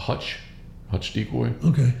called Hutch Decoy.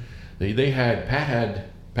 Okay.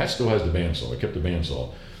 Pat still has the bandsaw. I kept the bandsaw.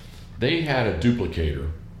 They had a duplicator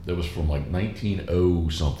that was from like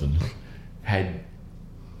 1900 something, had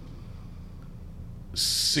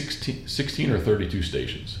 16 or 32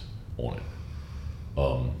 stations on it.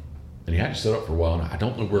 And he had to set up for a while, and I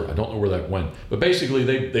don't know where that went. But basically,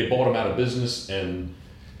 they bought him out of business, and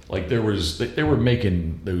like they were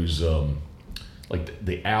making those like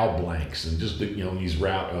the owl blanks, and just these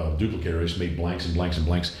duplicators just made blanks and blanks and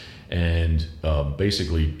blanks. And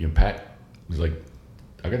basically, Pat was like,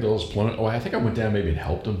 I got those Polonia. Oh, I think I went down maybe and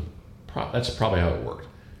helped him. That's probably how it worked.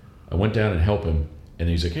 I went down and helped him, and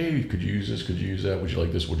he's like, hey, could you use this? Could you use that? Would you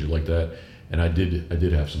like this? Would you like that? And I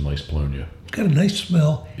did have some nice Polonia. It's got a nice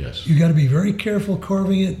smell. Yes. You got to be very careful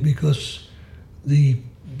carving it because the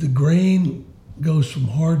grain goes from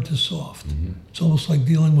hard to soft. Mm-hmm. It's almost like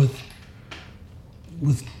dealing with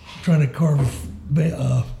trying to carve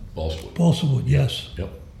balsa wood. Yes.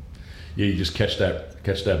 Yep. Yeah, you just catch that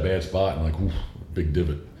bad spot and like, oof, big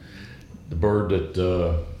divot. The bird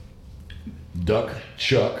that Duck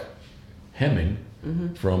Chuck Hemming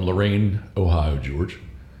from Lorain, Ohio, George.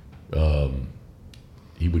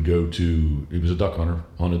 He was a duck hunter,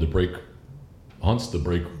 hunts the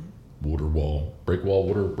breakwater wall.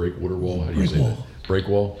 Breakwater wall, how do you say that?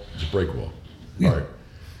 Breakwall? Just breakwall. Yeah. All right.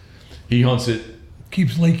 He hunts it.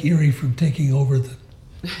 Keeps Lake Erie from taking over the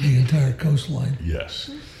entire coastline.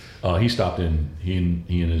 Yes. He stopped in, he and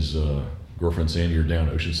his girlfriend Sandy are down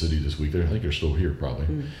Ocean City this week. I think they're still here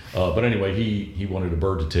probably. But anyway, he wanted a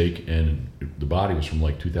bird to take, and the body was from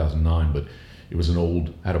like 2009, but it was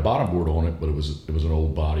had a bottom board on it, but it was an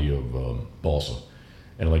old body of balsa.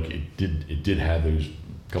 And like it did have those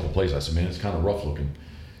couple places. I said, man, it's kind of rough looking.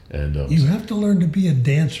 And you have to learn to be a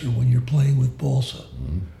dancer when you're playing with balsa.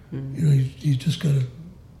 You know, you just got to.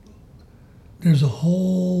 There's a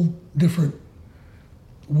whole different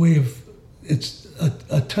way of. It's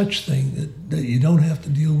a touch thing that you don't have to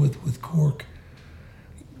deal with cork,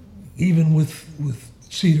 even with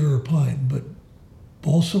cedar or pine. But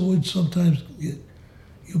balsa wood, sometimes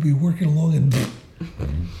you'll be working along and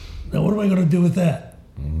now what am I going to do with that?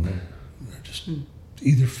 Just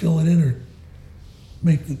either fill it in or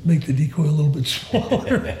make the decoy a little bit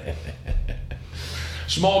smaller.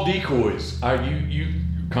 Small decoys. You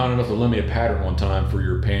kind enough to lend me a pattern one time for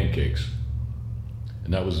your pancakes,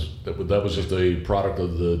 and that was just a product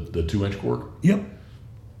of the 2-inch cork. Yep.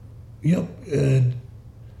 And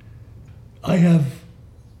I have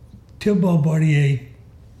Tim Bombardier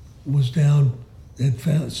was down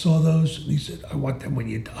and saw those, and he said, "I want them when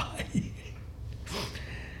you die."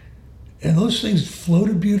 And those things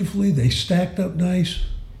floated beautifully. They stacked up nice.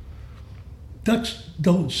 Ducks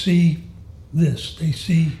don't see this. They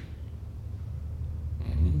see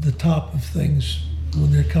the top of things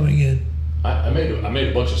when they're coming in. I made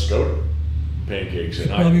a bunch of Scoter pancakes,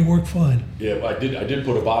 and probably worked fine. Yeah, I did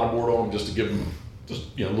put a bottom board on them just to give them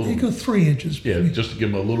a little. You go 3 inches. Yeah, just to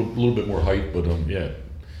give them a little bit more height, but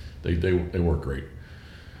they work great.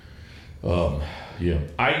 Yeah,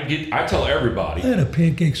 I tell everybody. I had a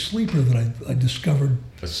pancake sleeper that I discovered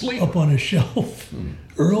up on a shelf.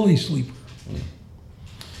 Early sleeper.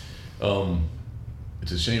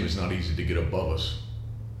 It's a shame it's not easy to get above us,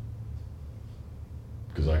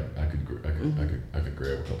 because I could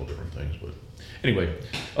grab a couple different things. But anyway,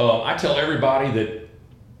 I tell everybody that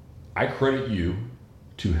I credit you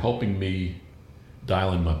to helping me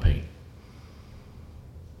dial in my paint.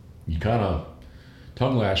 You kind of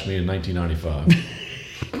tongue lashed me in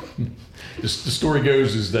 1995. The story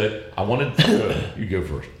goes is that I wanted. You go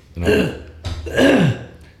first.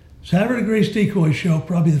 Saturday Grace Decoy Show,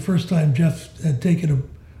 probably the first time Jeff had taken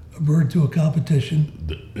a bird to a competition.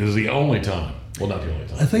 It was the only time. Well, not the only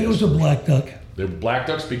time. I think it was a black duck. They were black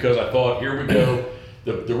ducks because I thought, here we go.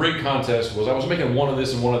 The rig contest was, I was making one of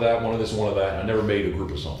this and one of that, one of this and one of that. I never made a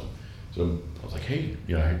group of something. So I was like, hey,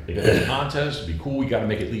 they got this contest. It'd be cool. We got to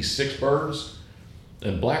make at least 6 birds.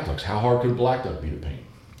 And black ducks. How hard could a black duck be to paint?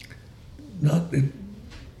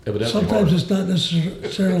 Sometimes it's not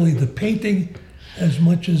necessarily the painting as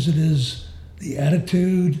much as it is the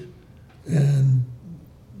attitude and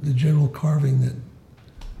the general carving that,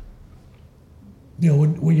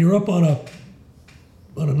 when you're up on a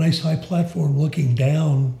nice high platform looking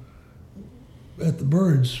down at the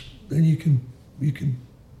birds, then you can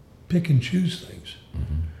pick and choose things.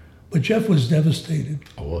 But Jeff was devastated.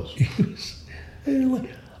 I was.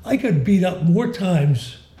 I got beat up more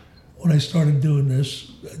times when I started doing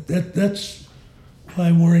this. That's why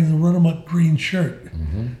I'm wearing the RUNAMUCK green shirt.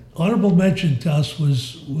 Honorable mention to us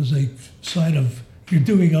was a sign of you're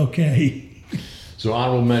doing okay. So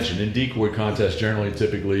honorable mention, in decoy contests,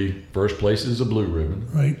 typically, first place is a blue ribbon.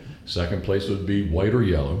 Right. Second place would be white or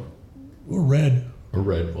yellow. Or red. Or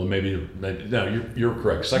red. Well, no, you're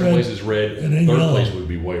correct. Second place is red. And then third yellow. Place would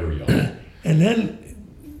be white or yellow. And then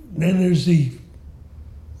there's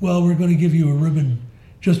we're going to give you a ribbon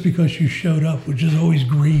just because you showed up, which is always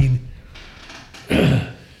green.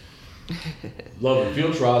 Love the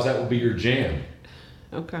field trials, that would be your jam.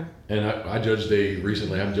 Okay. And I judged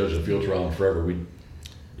recently, I haven't judged a field trial in forever. We,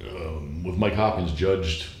 with Mike Hopkins,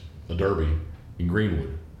 judged a derby in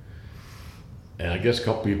Greenwood. And I guess a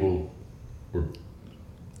couple people were,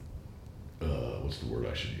 what's the word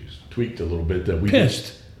I should use? Tweaked a little bit that we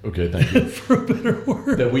pissed. Okay, thank you. For a better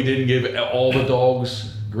word. That we didn't give all the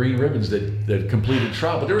dogs green ribbons that completed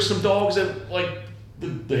trial. But there were some dogs that, like,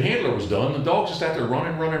 the handler was done. The dogs just out there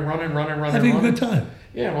running. Having a good time.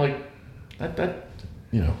 Yeah, I'm like,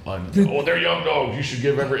 they're young dogs. You should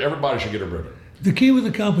give everybody should get a ribbon. The key with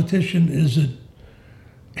the competition is that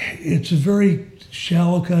it's a very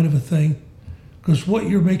shallow kind of a thing, because what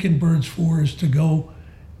you're making birds for is to go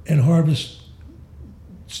and harvest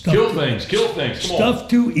stuff. Kill things. Come stuff on.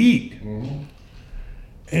 To eat.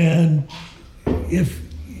 And if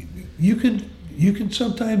you can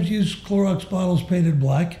sometimes use Clorox bottles painted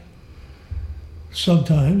black,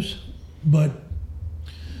 sometimes, but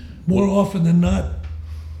more often than not,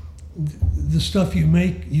 the stuff you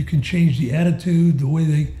make, you can change the attitude, the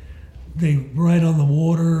way they ride on the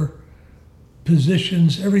water,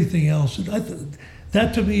 positions, everything else. And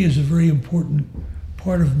that to me is a very important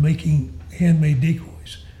part of making handmade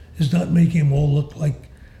decoys, is not making them all look like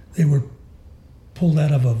they were pulled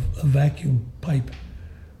out of a vacuum pipe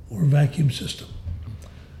or vacuum system,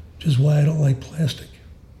 which is why I don't like plastic.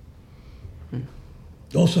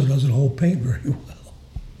 It also doesn't hold paint very well.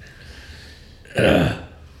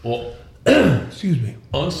 Well, Excuse me.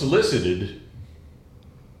 unsolicited,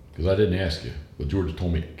 because I didn't ask you, but George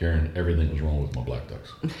told me, Karen, everything was wrong with my black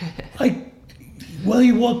ducks. Well,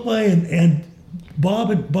 you walk by and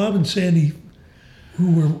Bob and Sandy,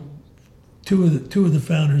 who were two of the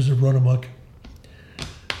founders of RUNAMUCK,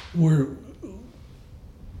 were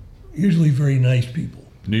usually very nice people.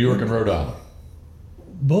 New York and Rhode Island.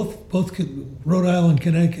 Both Rhode Island,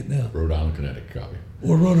 Connecticut now. Rhode Island, Connecticut, copy.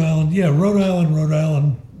 Or Rhode Island, yeah, Rhode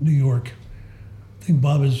Island, New York. I think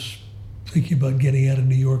Bob is thinking about getting out of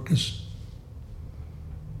New York because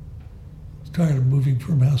he's tired of moving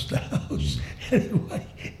from house to house. Anyway,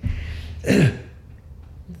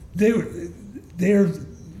 they're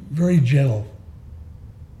very gentle.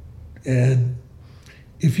 And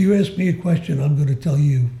if you ask me a question, I'm going to tell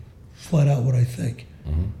you flat out what I think.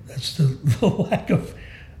 Mm-hmm. That's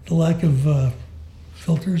the lack of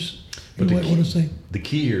filters. But You might want to say. the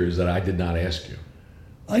key here is that I did not ask you.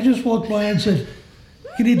 I just walked by and said,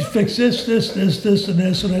 "You need to fix this, and this,"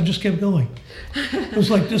 and I just kept going. It was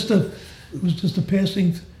like just a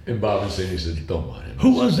passing. And Bob and Sandy said, don't mind him.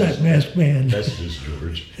 Who was that masked man? That's just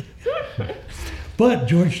George. But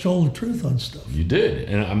George told the truth on stuff. You did.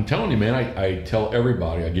 And I'm telling you, man, I tell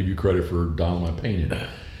everybody, I give you credit for dialing my pain in.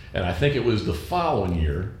 And I think it was the following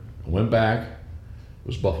year, I went back, it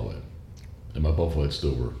was Buffalo. And my Buffalo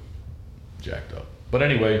still were jacked up. But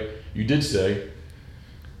anyway, you did say,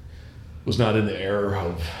 was not in the era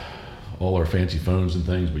of all our fancy phones and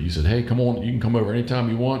things, but you said, hey, come on, you can come over anytime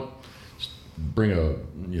you want. Just bring a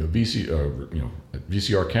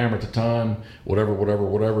VCR camera at the time,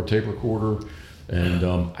 whatever, tape recorder. And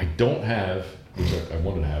I don't have, which I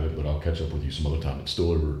wanted to have it, but I'll catch up with you some other time. It's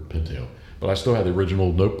still over at Pintail. But I still have the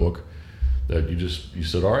original notebook that you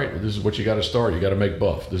said, all right, this is what you got to start. You got to make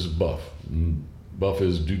buff. This is buff. And buff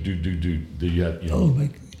is do. You have, Oh,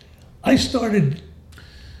 I started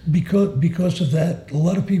because of that. A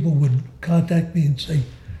lot of people would contact me and say,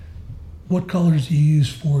 "What colors do you use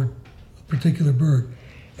for a particular bird?"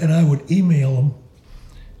 And I would email them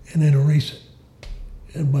and then erase it.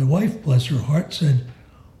 And my wife, bless her heart, said,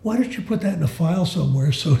 "Why don't you put that in a file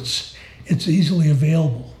somewhere so it's easily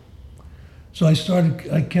available?" So I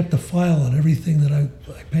kept a file on everything that I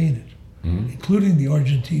painted, including the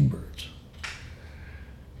Argentine birds,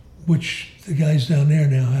 which the guys down there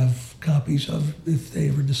now have copies of if they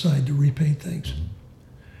ever decide to repaint things.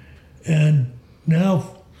 And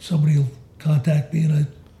now somebody will contact me and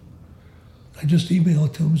I just email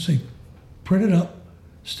it to them and say, print it up,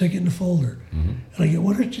 stick it in the folder. And I go,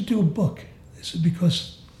 why don't you do a book? They said,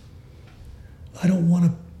 because I don't want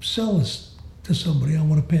to sell this to somebody, I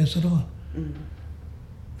want to pass it on.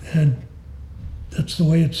 And that's the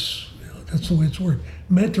way it's worked.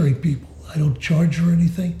 Mentoring people, I don't charge for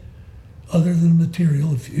anything other than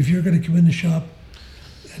material. If you're going to come in the shop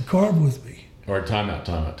and carve with me. All right, time out.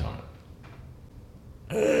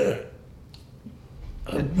 Did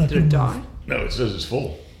it die? No, it says it's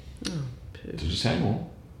full. Oh, So just hang on.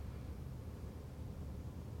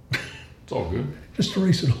 It's all good. Just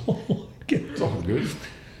erase it all. It's all good.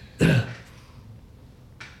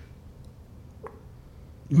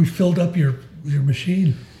 We filled up your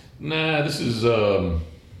machine. Nah, this is no.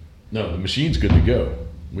 The machine's good to go.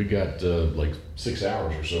 We got like 6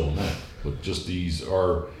 hours or so on that. But just these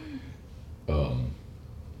are.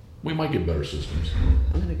 We might get better systems.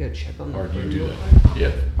 I'm gonna go check on Or that. you do that.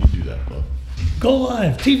 Yeah, you do that, love. Go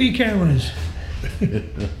live, TV cameras.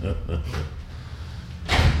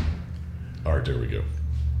 All right, there we go.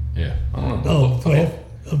 Yeah, I don't know. Oh,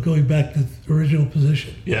 I'm going back to the original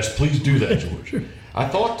position. Yes, please do that, George. I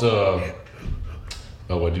thought. I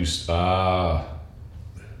do.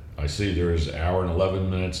 I see. There's an hour and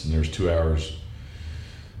 11 minutes, and there's 2 hours.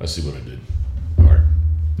 I see what I did. All right,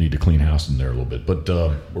 need to clean house in there a little bit, but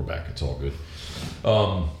we're back. It's all good.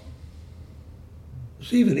 So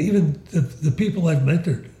even the people I've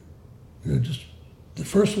mentored, just the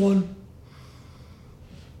first one,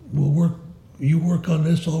 we'll work. You work on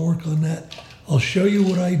this, I'll work on that. I'll show you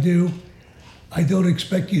what I do. I don't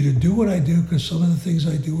expect you to do what I do because some of the things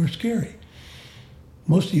I do are scary.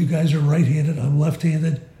 Most of you guys are right-handed. I'm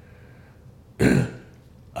left-handed.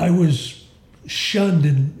 I was shunned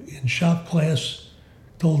in shop class,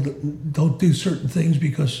 told don't do certain things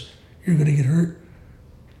because you're going to get hurt.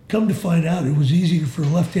 Come to find out, it was easier for a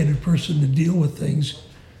left-handed person to deal with things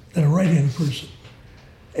than a right-handed person.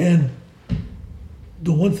 And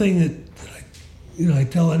the one thing that I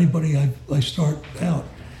tell anybody I start out,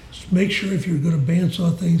 is make sure if you're going to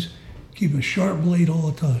bandsaw things, keep a sharp blade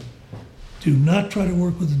all the time. Do not try to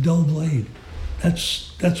work with a dull blade.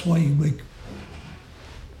 That's why you make.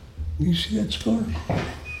 You see that scar?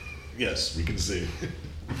 Yes, we can see.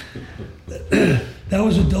 That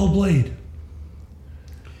was a dull blade.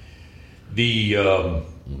 I'm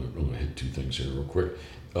going to hit two things here real quick.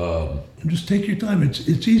 And just take your time.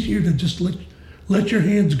 It's easier to just let your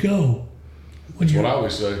hands go. That's what I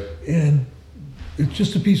always say. And it's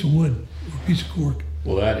just a piece of wood or a piece of cork.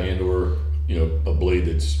 Well, that or a blade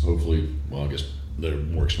that's hopefully, well, I guess they're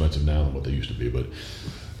more expensive now than what they used to be. But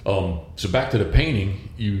so back to the painting,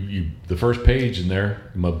 you the first page in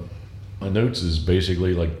there, my notes is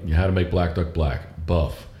basically like how to make black duck black,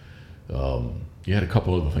 buff. You had a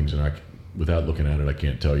couple other things in there. Without looking at it, I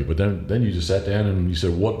can't tell you. But then you just sat down and you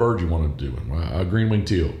said, what bird you want to do? And well, green winged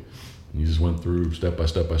teal. And you just went through step by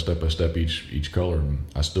step each color, and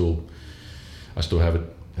I still have it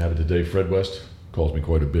today. Fred West calls me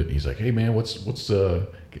quite a bit. And he's like, hey man, what's well,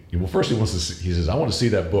 first he wants to see, he says, I want to see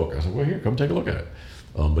that book. I said, well, here, come take a look at it.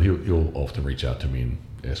 But he'll often reach out to me and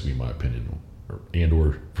ask me my opinion, or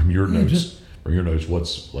from your notes, what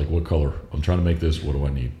color what color I'm trying to make this. What do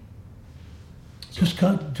I need? Just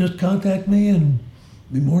contact me and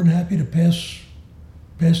be more than happy to pass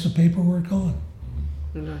the paperwork on.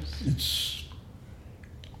 Nice.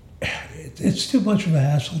 It's too much of a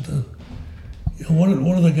hassle to. One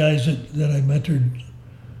of the guys that I mentored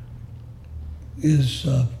is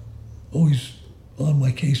always on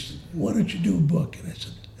my case. Why don't you do a book? And I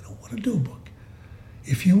said, I don't want to do a book.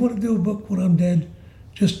 If you want to do a book when I'm dead,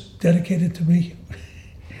 just dedicate it to me.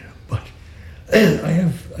 But I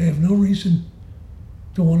have no reason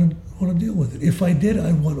to want to deal with it. If I did,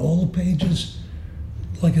 I want all the pages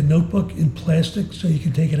like a notebook in plastic so you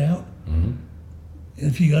can take it out. Mm-hmm. And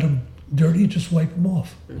if you got them dirty, just wipe them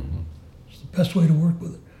off. Mm-hmm. It's the best way to work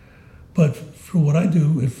with it. But for what I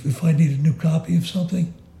do, if I need a new copy of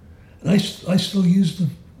something, and I still use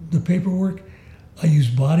the paperwork, I use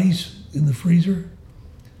bodies in the freezer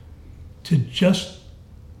to just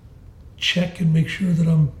check and make sure that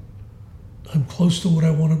I'm close to where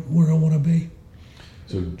I want to be.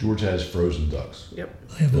 So George has frozen ducks. Yep.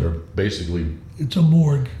 I have that are basically. It's a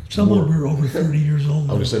morgue. Some of them are over 30 years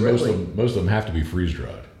old. I would say most of them have to be freeze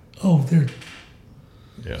dried. Oh, they're.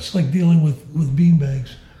 Yeah. It's like dealing with bean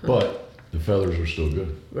bags. But the feathers are still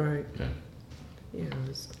good. Right. Yeah. Yeah.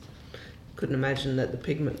 Couldn't imagine that the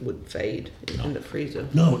pigment would fade in the freezer.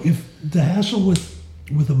 No, if the hassle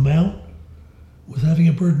with a mount, with having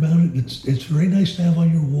a bird mounted, it's very nice to have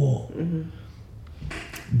on your wall. Mm-hmm.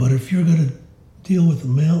 But if you're going to deal with a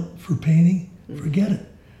mount for painting, forget it,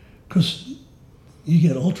 because you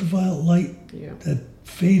get ultraviolet light that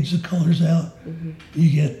fades the colors out. Mm-hmm. You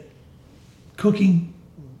get cooking,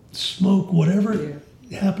 smoke, whatever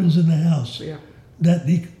happens in the house. Yeah. That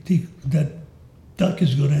duck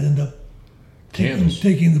is going to end up Candles.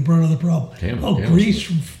 taking the brunt of the problem. Candles. Grease.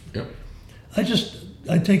 Yep.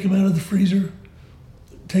 I take them out of the freezer,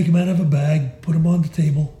 take them out of a bag, put them on the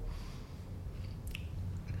table.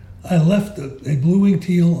 I left a blue-winged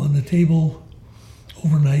teal on the table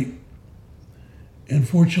overnight, and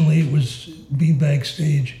fortunately it was beanbag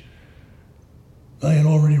stage. I had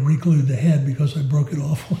already re-glued the head because I broke it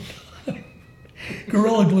off one time.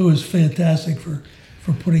 Gorilla Glue is fantastic for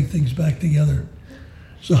putting things back together.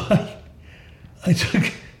 So I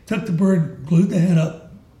took the bird, glued the head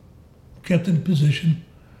up, kept it in position.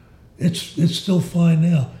 It's still fine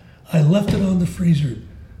now. I left it on the freezer.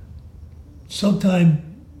 Sometime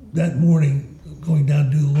that morning, going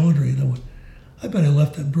down to do the laundry, and I went, I bet I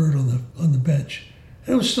left that bird on the bench.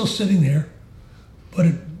 And it was still sitting there, but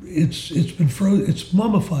it's been frozen. It's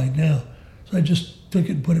mummified now. So I just took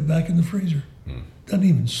it and put it back in the freezer. Doesn't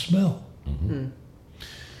even smell. Mm-hmm.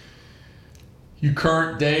 You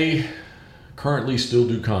currently still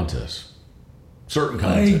do contests? Certain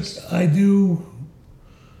contests? I do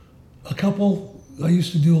a couple. I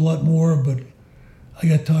used to do a lot more, but I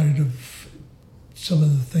got tired of some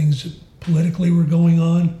of the things that politically were going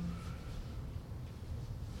on.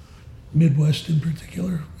 Midwest in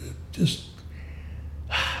particular.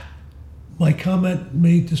 My comment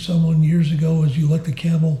made to someone years ago was, you let the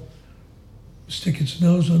camel stick its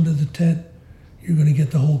nose under the tent, you're going to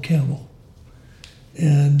get the whole camel.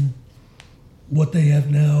 And what they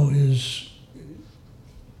have now is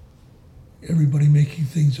everybody making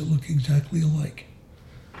things that look exactly alike.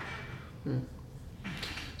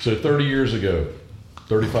 So 30 years ago,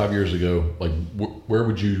 35 years ago, like where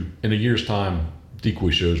would you, in a year's time,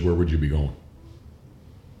 decoy shows, where would you be going?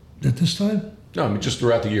 At this time? No, I mean just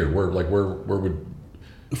throughout the year. Where would?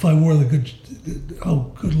 If I wore the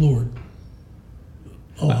good Lord.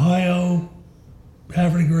 Ohio,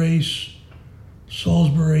 Havre de Grace,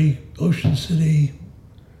 Salisbury, Ocean City,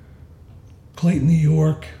 Clayton, New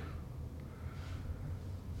York.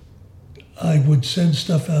 I would send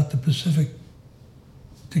stuff out the Pacific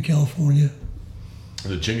to California.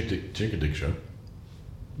 The Chincoteague show.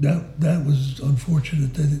 That was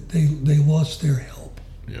unfortunate that they lost their help.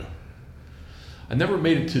 Yeah. I never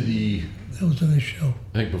made it to the. That was a nice show.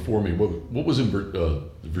 I think before me, what was in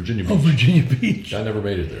Virginia Beach? Oh, Virginia Beach. I never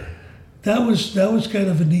made it there. That was kind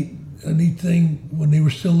of a neat thing when they were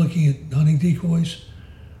still looking at hunting decoys.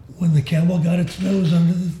 When the camel got its nose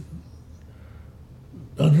under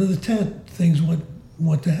the tent, things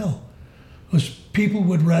went to hell. Because people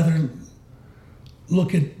would rather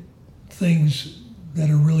look at things that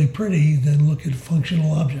are really pretty than look at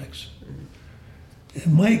functional objects.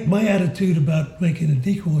 And my attitude about making a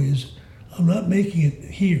decoy is, I'm not making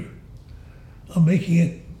it here. I'm making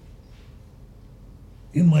it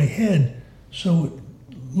in my head so it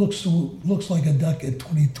looks like a duck at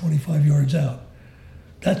 20, 25 yards out.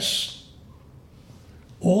 That's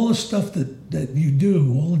all the stuff that you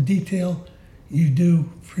do, all the detail you do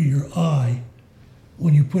for your eye,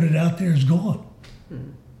 when you put it out there is gone.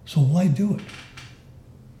 So why do it?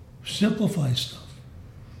 Simplify stuff.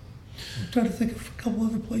 I'm trying to think of a couple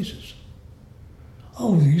other places.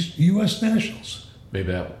 Oh, the U.S. Nationals.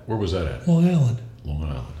 Maybe where was that at? Long Island. Long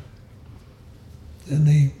Island. And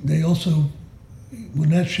they also,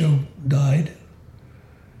 when that show died,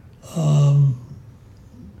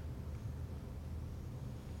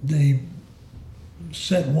 they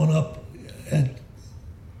set one up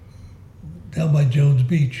down by Jones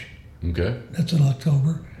Beach. Okay. That's in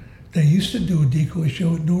October. They used to do a decoy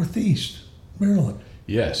show at Northeast, Maryland.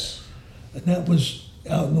 Yes. And that was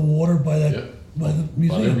out in the water by the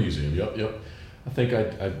museum. By their museum. Yep. I think I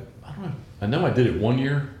don't know. I know I did it one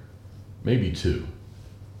year, maybe two.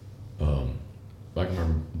 I can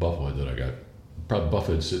remember bufflehead that I got. Probably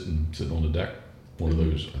bufflehead sitting on the deck. One of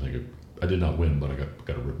those. I think I did not win, but I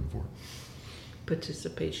got a ribbon for it.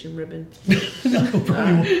 Participation ribbon. No,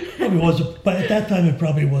 probably wasn't. But at that time, it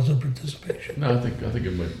probably wasn't participation. No, I think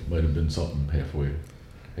it might have been something halfway.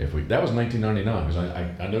 That was 1999 because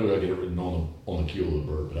I know I get it written on the keel of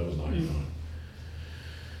the bird, but that was 99.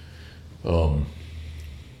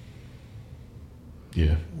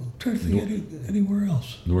 Yeah. I'm trying to think anywhere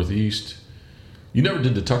else. Northeast. You never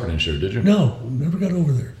did the Tuckerton show, did you? No, never got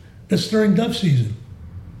over there. That's during dove season.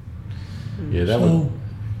 Yeah, so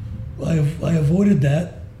I avoided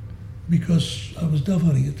that because I was dove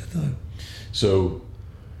hunting at the time. So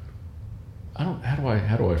how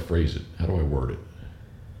do I phrase it? How do I word it?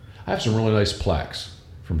 I have some really nice plaques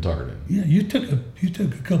from Tuckerton. Yeah, you took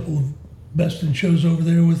a couple of best in shows over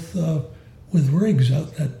there with rigs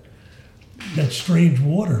out that strange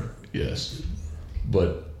water. Yes,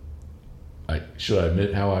 but should I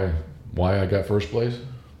admit why I got first place?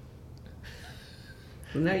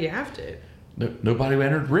 Well, now you have to. Nobody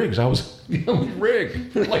entered rigs. I was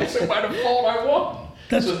rig. Like so by default, I won.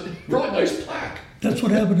 That's a really nice plaque. That's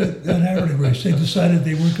what happened at Harrity Race. They decided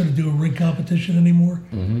they weren't going to do a rig competition anymore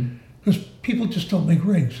because people just don't make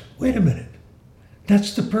rigs. Wait a minute.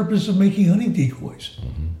 That's the purpose of making hunting decoys.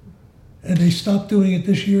 And they stopped doing it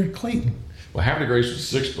this year at Clayton. Well, Harrity Race was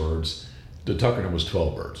 6 birds. The Tuckerton was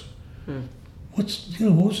 12 birds. What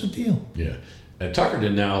was the deal? Yeah. At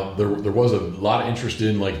Tuckerton now, there was a lot of interest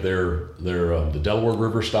in like the Delaware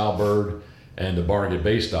River style bird and the Barnegat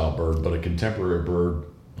Bay style bird, but a contemporary bird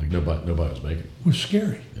like nobody was making. It was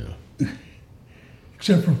scary. Yeah.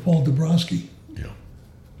 Except for Paul Dabrowski. Yeah.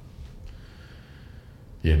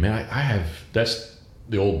 Yeah, man, I have, that's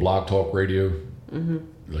the old Blog Talk Radio.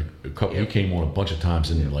 Like a couple, he came on a bunch of times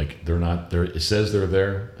and like they're not there. It says they're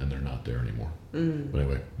there and they're not there anymore. But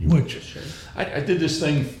anyway, I did this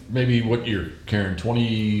thing maybe what year, Karen?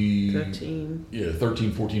 13. Yeah,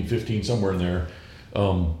 13, 14, 15, somewhere in there.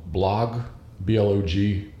 Blog,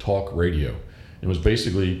 BLOG Talk Radio. It was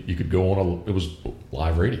basically you could go on it was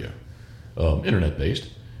live radio, internet based,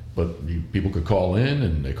 but people could call in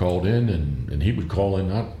and they called in and he would call in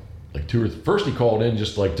not like first he called in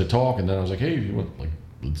just like to talk and then I was like, hey, you want like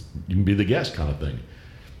you can be the guest kind of thing.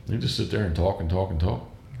 And you just sit there and talk and talk and talk.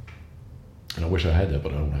 And I wish I had that,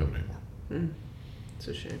 but I don't have it anymore. It's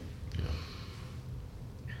a shame. Yeah.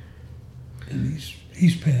 And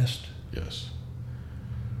he's passed. Yes.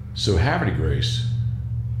 So Haverty Grace,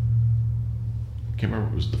 I can't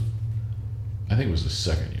remember, I think it was the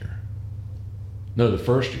second year. No, the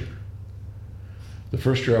first year. The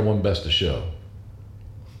first year I won Best of Show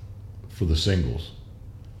for the singles.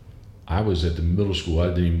 I was at the middle school. I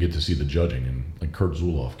didn't even get to see the judging, and like Kurt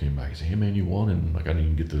Zuloff came back. He said, "Hey man, you won," and like I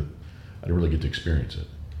didn't really get to experience it.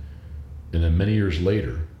 And then many years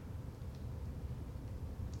later,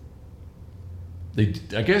 I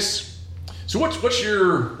guess. So what's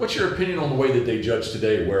your opinion on the way that they judge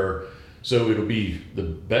today? Where So it'll be the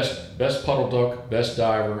best puddle duck, best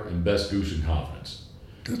diver, and best goose in confidence.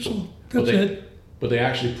 That's all. That's it. But they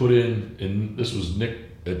actually put in, and this was Nick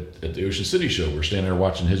at the Ocean City show. We're standing there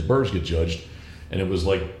watching his birds get judged, and it was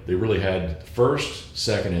like they really had first,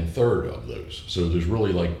 second, and third of those. So there's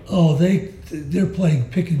really like they're playing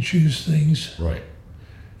pick and choose things. Right.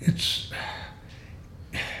 It's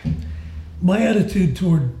my attitude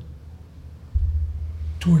toward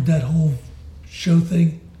that whole show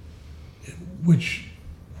thing, which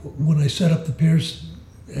when I set up the pairs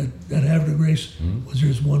at Havre de Grace, was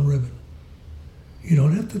there's one ribbon. You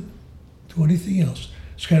don't have to do anything else.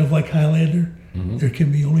 It's kind of like Highlander. There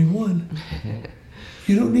can be only one.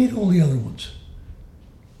 You don't need all the other ones.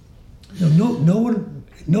 You know, no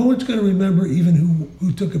one's going to remember even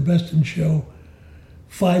who took a best in show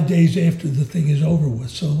 5 days after the thing is over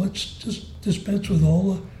with. So let's just dispense with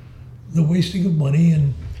all the wasting of money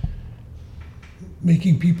and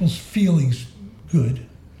making people's feelings good.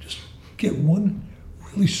 Just get one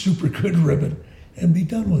really super good ribbon and be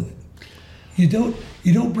done with it. You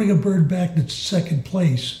don't bring a bird back that's second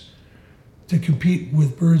place to compete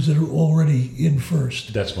with birds that are already in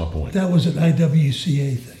first. That's my point. That was an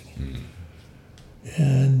IWCA thing.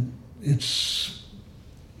 And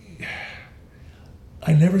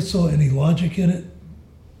I never saw any logic in it.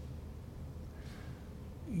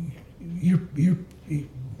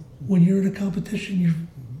 When you're in a competition,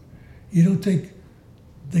 you don't take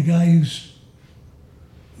the guy who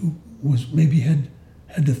was maybe had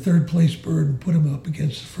the third place bird and put him up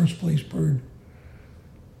against the first place bird.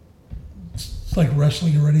 It's like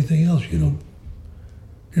wrestling or anything else.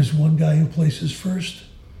 There's one guy who places first.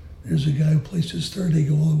 There's a guy who places third. They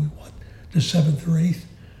go all the way, to seventh or eighth.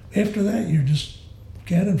 After that, you're just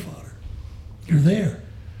cannon fodder. You're there.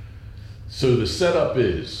 So the setup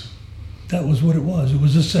is... That was what it was. It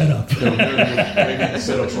was a setup. No, maybe the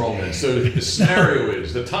setup's wrong then. So the scenario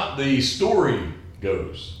is, the story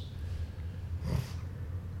goes...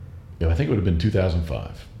 Yeah, I think it would have been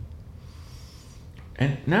 2005.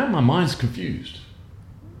 And now my mind's confused.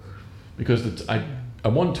 Because I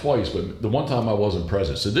won twice, but the one time I wasn't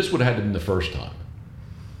present. So this would have had to been the first time.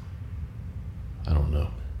 I don't know.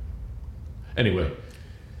 Anyway,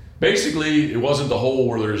 basically, it wasn't the whole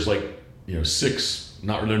where there's like, there are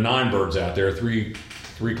 9 birds out there, three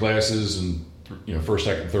classes, and first,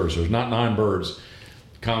 second, third. So there's not 9 birds.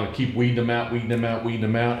 Kind of keep weeding them out,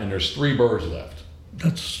 and there's 3 birds left.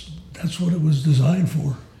 That's what it was designed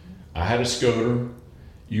for. I had a scoter,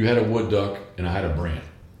 you had a wood duck, and I had a brant.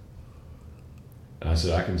 And I said,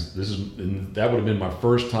 that would have been my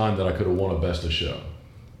first time that I could have won a best of show.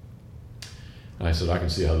 And I said, I can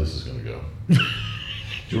see how this is going to go.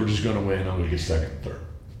 George is going to win, I'm going to get second and third.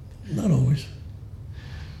 Not always.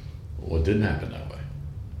 Well, it didn't happen that way.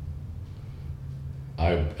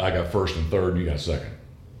 I got first and third, and you got second.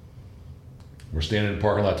 We're standing in the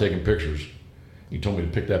parking lot taking pictures. You told me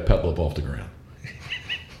to pick that pebble up off the ground.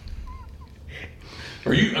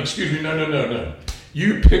 Excuse me, no.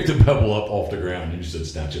 You picked the pebble up off the ground and you said,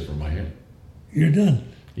 snatch it from my hand. You're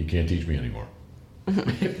done. You can't teach me anymore.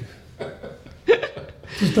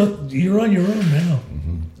 You're on your own now.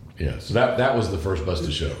 Yeah, so that was the first best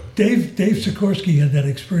of show. Dave Sikorsky had that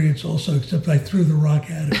experience also, except I threw the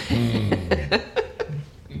rock at him.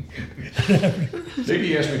 Maybe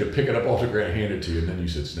you asked me to pick it up off the ground and hand it to you, and then you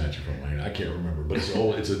said snatch it from my hand. I can't remember, but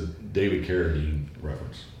it's a David Carradine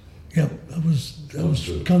reference. Yep, that was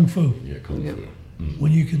Kung Fu. Yeah, Kung Fu.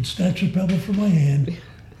 When you can snatch a pebble from my hand,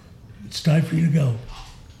 it's time for you to go.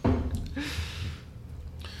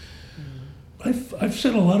 I've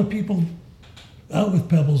sent a lot of people out with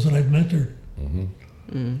pebbles that I've mentored.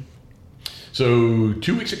 So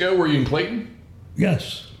 2 weeks ago, were you in Clayton?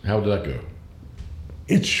 Yes. How did that go?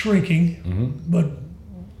 It's shrinking, but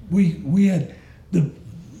we had the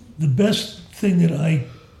best thing that I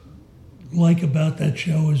like about that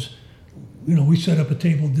show is, we set up a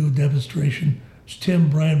table to do a demonstration. It's Tim,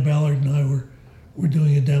 Brian Ballard, and I were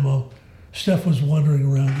doing a demo. Steph was wandering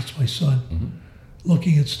around. It's my son,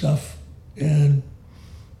 looking at stuff, and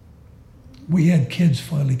we had kids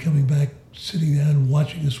finally coming back, sitting down and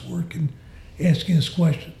watching us work and asking us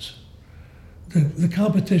questions. The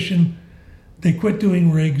competition. They quit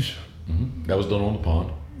doing rigs. That was done on the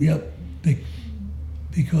pond. Yep,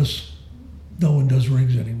 because no one does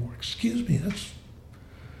rigs anymore. Excuse me,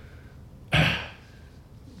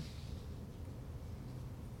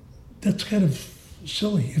 that's kind of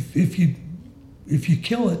silly. If you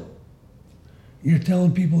kill it, you're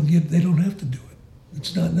telling people they don't have to do it.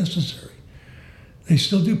 It's not necessary. They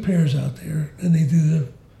still do pairs out there, and they do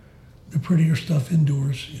the prettier stuff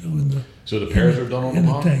indoors. So the pairs are done on the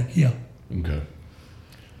pond? Tank, yeah. Okay.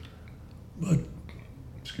 but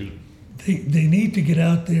Excuse me. they need to get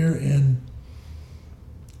out there and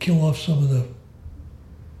kill off some of the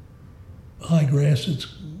high grass that's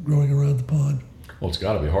growing around the pond. Well, it's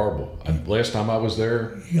got to be horrible. Last time I was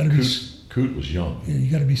there, You gotta be Coot was young. Yeah, you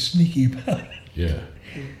got to be sneaky about it. Yeah.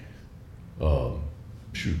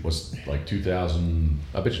 Shoot, what's like 2000?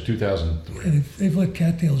 I bet you 2003. And they've let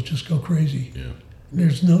cattails just go crazy. Yeah.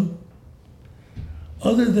 There's no,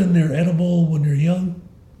 other than they're edible when they're young,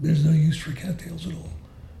 there's no use for cattails at all.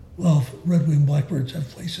 Well, red-winged blackbirds have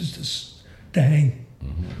places to hang,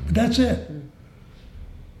 but that's it.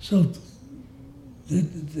 So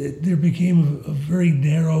there became a very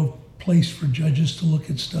narrow place for judges to look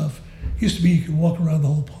at stuff. Used to be you could walk around the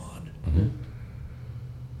whole pond.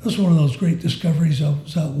 That was one of those great discoveries. I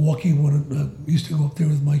was out walking when I used to go up there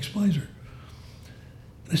with Mike Spicer.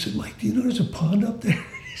 And I said, Mike, do you know there's a pond up there?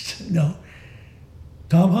 He said, no.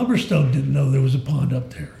 Tom Humberstone didn't know there was a pond up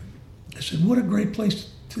there. I said, what a great place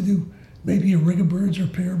to do maybe a rig of birds or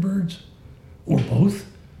pair of birds, or both.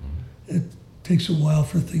 It takes a while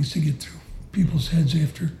for things to get through people's heads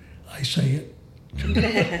after I say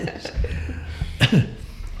it.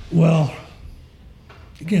 Well,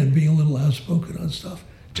 again, being a little outspoken on stuff.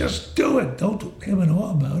 Just do it. Don't hem and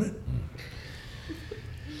haw about it.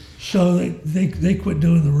 So they quit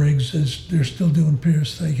doing the rigs. They're still doing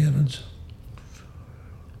pairs, thank heavens.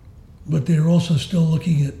 But they're also still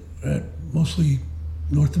looking at mostly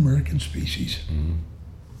North American species.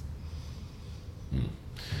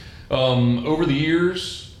 Over the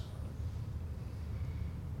years,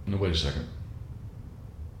 no, wait a second.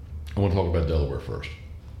 I want to talk about Delaware first.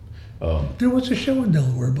 There was a show in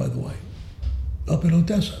Delaware, by the way, up in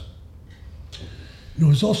Odessa. There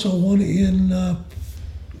was also one in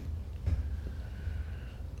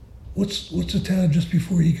what's the town just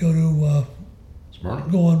before you go to Smyrna?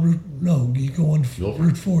 go on route? No, you go on Milford?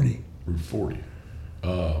 Route 40. Route 40.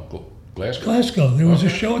 Glasgow? Glasgow. There was a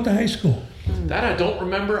Okay. show at the high school. That I don't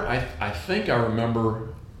remember. I think I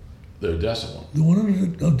remember the Odessa one. The one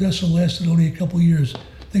in Odessa lasted only a couple years.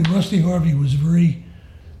 I think Rusty Harvey was very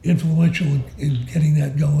influential in getting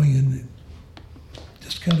that going, and it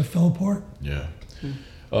just kind of fell apart. Yeah.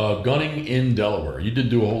 Gunning in Delaware. You did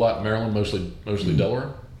do a whole lot in Maryland, mostly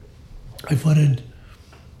Delaware? I hunted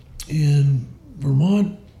in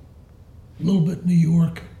Vermont, a little bit New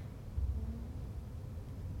York,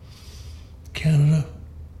 Canada,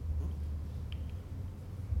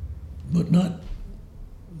 but not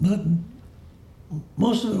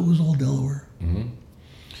most of it was all Delaware.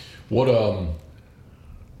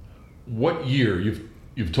 What year,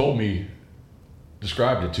 you've told me,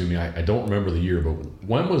 described it to me, I don't remember the year, but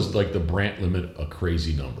when was like the Brant limit a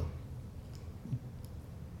crazy number?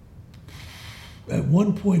 At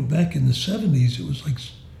one point back in the 70s, it was like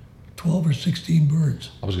 12 or 16 birds.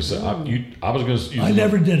 I was gonna say, I was gonna use I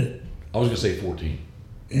never did it, I was gonna say 14.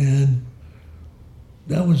 and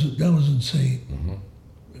that was insane.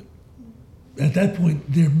 At that point,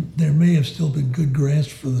 there may have still been good grass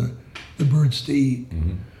for the birds to eat.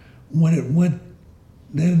 When it went,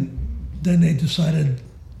 then they decided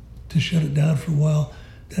to shut it down for a while.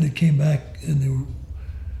 Then it came back, and they were,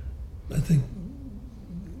 I think,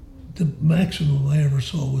 the maximum I ever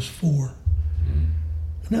saw was 4, and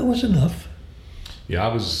that was enough. Yeah,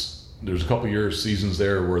 there's a couple years, seasons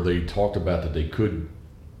there where they talked about that they could,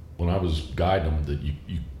 when I was guiding them, that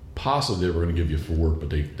you possibly they were going to give you 4, but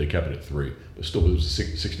they kept it at 3. But still, it was a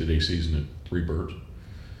 60-day season at 3 birds.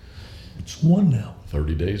 It's 1 now.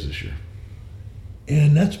 30 days this year.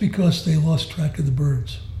 And that's because they lost track of the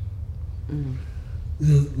birds.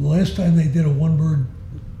 The last time they did a 1 bird,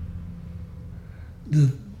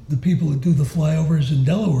 the people that do the flyovers in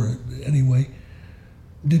Delaware, anyway,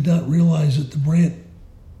 did not realize that the Brant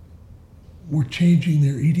were changing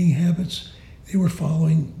their eating habits. They were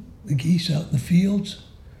following the geese out in the fields.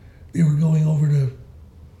 They were going over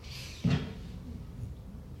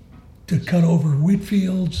to cut over wheat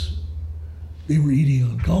fields. They were eating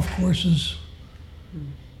on golf courses.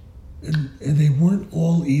 And they weren't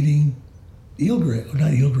all eating eelgrass,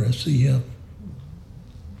 not eelgrass, the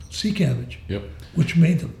sea cabbage. Yep. Which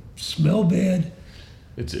made them smell bad.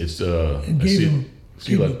 It's And gave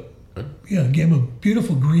them a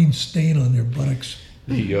beautiful green stain on their buttocks.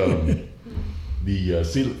 The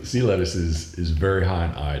sea lettuce is very high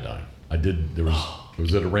in iodine. I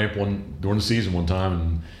was at a ramp during the season one time,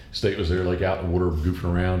 and State was there like out in the water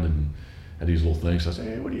goofing around and had these little things. So I said,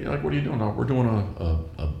 hey, what are you doing? We're doing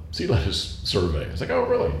a sea lettuce survey. I was like, oh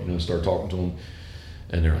really? Start talking to them,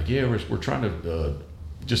 and they're like, yeah, we're trying to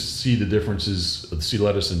just see the differences of the sea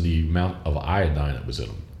lettuce and the amount of iodine that was in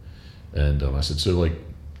them. And I said, so like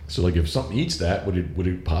So like if something eats that, would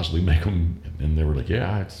it possibly make them? And they were like,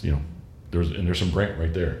 yeah, it's there's some brant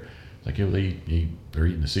right there. Like they're eating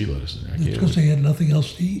the sea lettuce. It's because they had nothing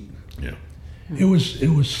else to eat. Yeah. It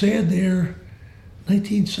was sad there.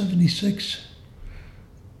 1976.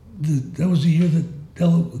 That was the year that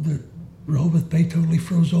Rehoboth Bay totally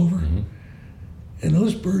froze over, and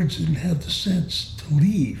those birds didn't have the sense to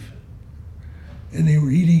leave, and they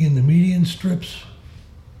were eating in the median strips.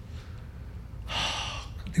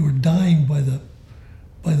 They were dying by the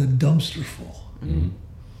dumpster full,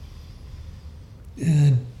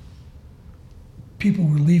 and people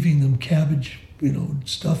were leaving them cabbage,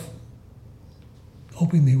 stuff,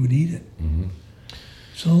 hoping they would eat it.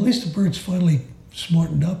 So at least the birds finally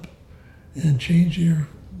smartened up and changed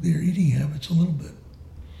their eating habits a little bit.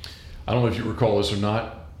 I don't know if you recall this or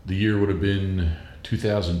not. The year would have been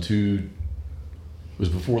 2002. It was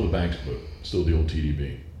before the bank split, still the old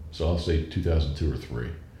TDB. So I'll say 2002 or 3.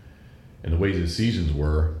 And the way the seasons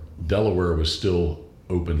were, Delaware was still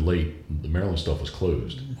open late. The Maryland stuff was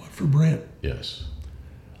closed. What, for Brant? Yes.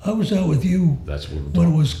 I was out with you That's what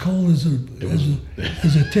when it was cold as a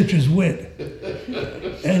titcher's wit.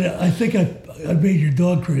 And I think I made your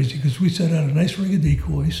dog crazy because we set out a nice ring of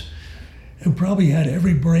decoys and probably had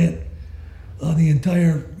every Brant on the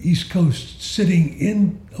entire East Coast sitting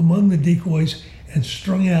in among the decoys and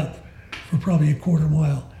strung out for probably a quarter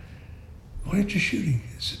mile. Why aren't you shooting?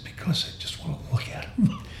 Is it because I just want to look at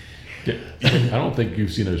them? I don't think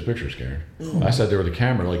you've seen those pictures, Karen. I sat there with a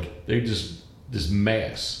camera, like they just this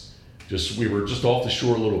mass. We were just off the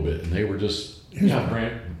shore a little bit, and they were just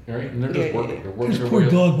Brant, right? And they're just working. They're working This their poor way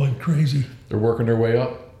dog up. went crazy. They're working their way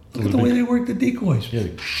up. Look at the way they worked the decoys. Yeah,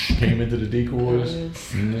 they came into the decoys,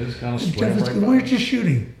 and they just kind of swam right Why aren't you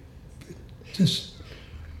shooting? There's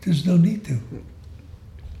no need to.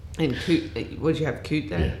 And Coot, would you have Coot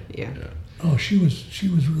then? Yeah. Oh, she was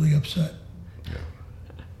really upset. Yeah.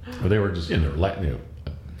 But they were just in there,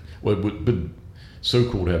 but so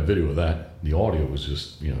cool to have video of that. The audio was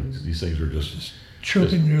just, these things were just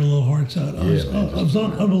chirping their little hearts out. It was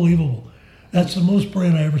unbelievable. That's the most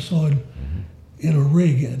Brant I ever saw in a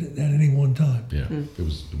rig at any one time. Yeah, it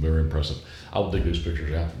was very impressive. I'll dig those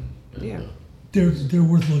pictures out. They're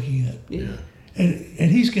worth looking at. Yeah. And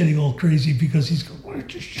he's getting all crazy because he's going, why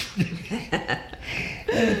aren't you shooting?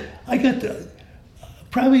 And I got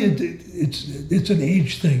probably it's an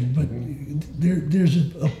age thing, but there's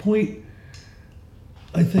a point,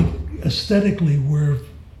 I think, aesthetically where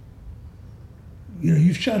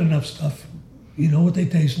you've shot enough stuff, you know what they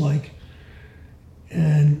taste like,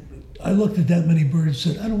 and I looked at that many birds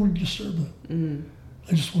and said, I don't want to disturb them.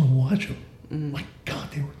 I just want to watch them. My God,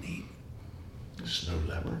 they were neat. Snow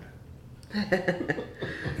leopard.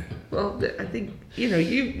 Well, I think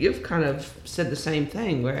you've kind of said the same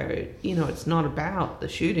thing where it's not about the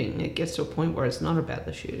shooting. It gets to a point where it's not about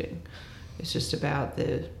the shooting. It's just about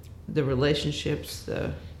the relationships.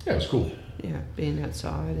 Yeah, it was cool. Yeah, being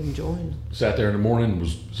outside, enjoying. Sat there in the morning.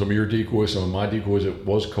 Was some of your decoys, some of my decoys. It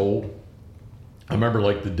was cold. I remember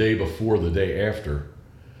like the day before, the day after,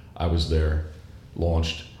 I was there,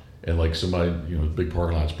 launched, and like somebody, the big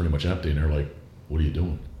parking lot's pretty much empty, and they're like, "What are you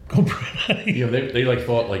doing?" They like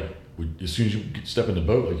thought like as soon as you step in the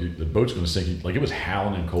boat, like the boat's going to sink. Like it was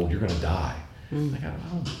howling and cold. You're going to die. Like I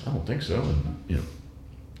don't think so, and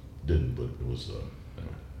didn't. But it was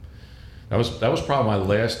anyway. That was probably my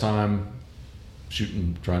last time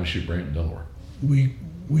trying to shoot Brant in Delaware. We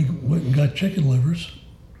went and got chicken livers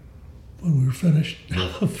when we were finished.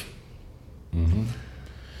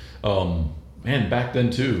 Man, back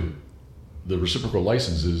then too, the reciprocal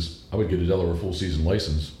licenses, I would get a Delaware full season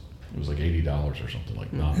license. It was like $80 or something,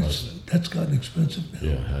 like not less. That's gotten expensive now.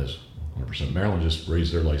 Yeah, it has, 100%. Maryland just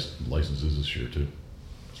raised their licenses this year too,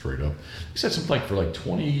 straight up. They said something like for like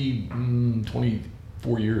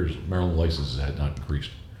 24 years, Maryland licenses had not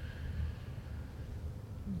increased.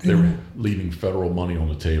 They were leaving federal money on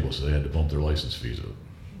the table, so they had to bump their license fees up.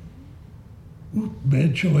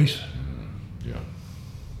 Bad choice. Yeah.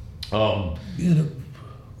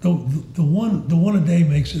 The one a day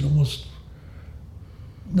makes it almost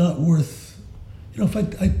not worth. If I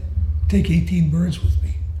take 18 birds with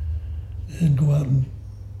me and go out and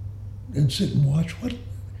sit and watch,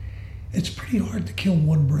 it's pretty hard to kill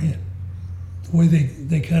one Brant. The way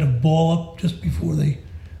they kind of ball up just before they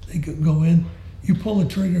go in, you pull the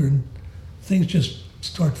trigger and things just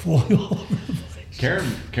start falling all over the place.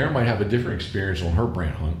 Karen might have a different experience on her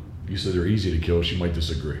Brant hunt. You said they're easy to kill. She might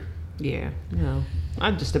disagree. Yeah, no,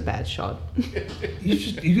 I'm just a bad shot.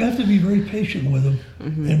 You have to be very patient with them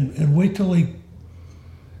and wait till they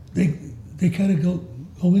kind of go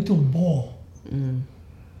into a ball.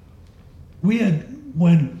 We had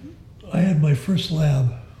when I had my first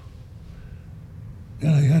lab,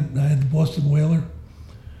 and I had the Boston Whaler.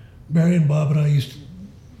 Barry and Bob and I used to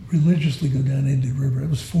religiously go down Indian River. It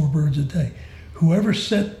was 4 birds a day. Whoever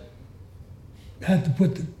had to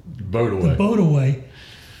put the boat away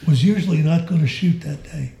was usually not going to shoot that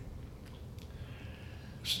day.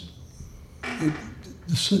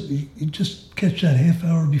 You just catch that half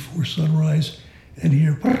hour before sunrise and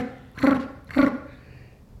hear,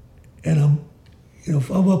 and if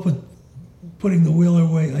I'm up with putting the wheeler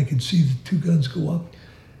away, I can see the 2 guns go up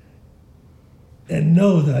and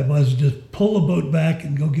know that I must just pull the boat back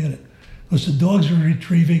and go get it. Because the dogs are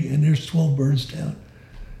retrieving and there's 12 birds down.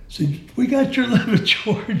 So we got your limit,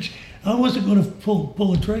 George. I wasn't going to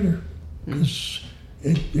pull a trigger because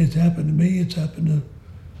it's happened to me. It's happened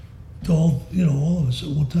to all of us at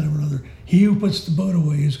one time or another. He who puts the boat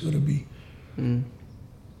away is going to be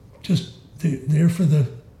just there for the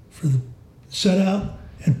set out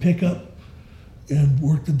and pick up and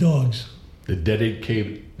work the dogs. The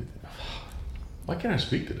dedicated. Why can't I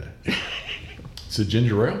speak today? It's a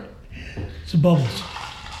ginger ale. It's a Bubbles.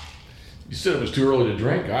 You said it was too early to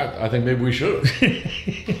drink. I think maybe we should have.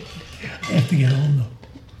 I have to get home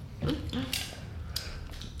though.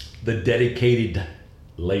 The dedicated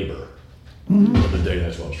labor of the day.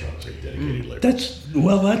 That's what I was trying to say. Dedicated labor.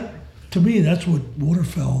 That to me, that's what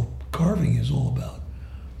waterfowl carving is all about.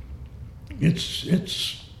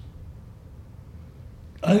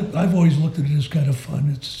 I've always looked at it as kind of fun.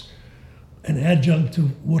 It's an adjunct to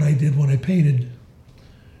what I did when I painted,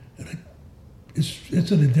 and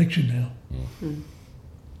it's an addiction now. Mm.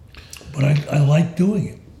 But I like doing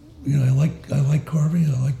it. I like carving.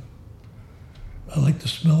 I like the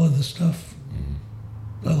smell of the stuff. Mm.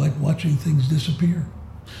 I like watching things disappear.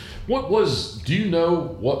 Do you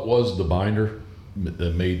know what was the binder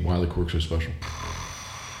that made Wiley Cork so special?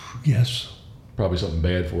 Yes. Probably something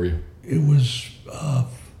bad for you. It was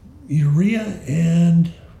urea and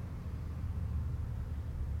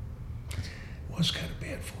it was kind of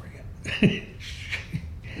bad for you.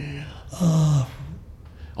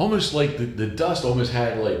 Almost like the dust almost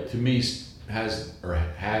had, like, to me, has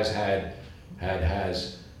a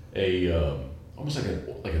almost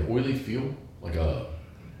like an oily feel, like a,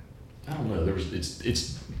 I don't know.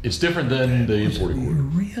 It's different than the imported cork.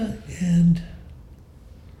 Urea and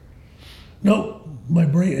no, my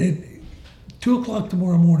brain. 2 o'clock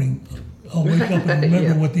tomorrow morning, I'll wake up and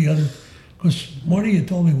remember what the other, because Marty had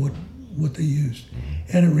told me what they used,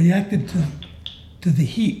 and it reacted to the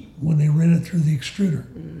heat when they ran it through the extruder.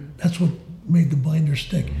 That's what made the binder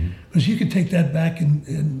stick, because you could take that back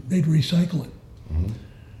and they'd recycle it.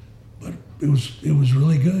 But it was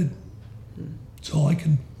really good. That's all I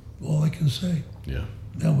can say. Yeah,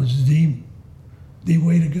 that was the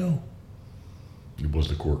way to go. It was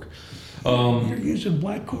the cork. You're using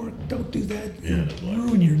black cork. Don't do that. Yeah, you'll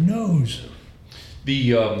ruin your nose.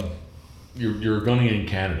 You're gunning in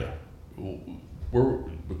Canada. Where,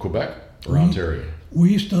 Quebec or Ontario?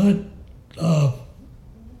 We used to hunt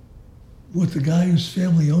with the guy whose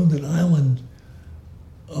family owned an island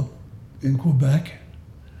up in Quebec,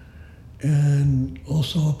 and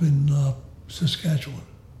also up in Saskatchewan.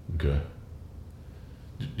 Okay.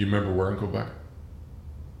 Do you remember where in Quebec?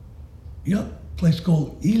 Yep. Place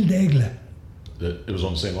called Ile d'Aigle. It was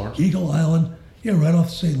on the St. Lawrence? Eagle Island. Yeah, right off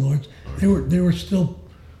the St. Lawrence. Right. There were still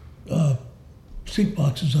sink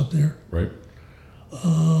boxes up there. Right.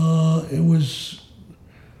 It was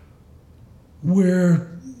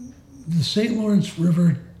where the St. Lawrence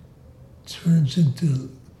River turns into,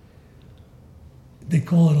 they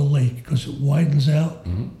call it a lake because it widens out.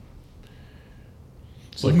 Mm-hmm.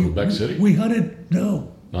 It's like Quebec City? We hunted, no.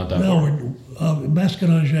 Not that far? No,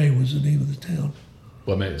 Masquerade was the name of the town.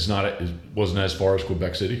 Well, I mean, it wasn't as far as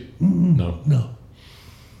Quebec City? Mm-mm, no. No.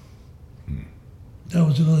 That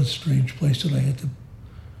was another strange place that I had to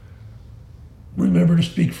remember to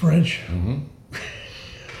speak French. Mm-hmm.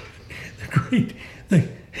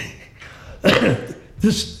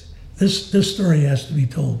 This story has to be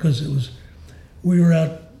told because we were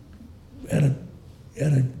out at a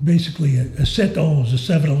basically a set, it was a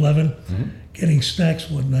 7-Eleven, mm-hmm. getting snacks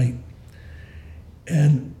one night,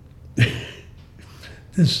 and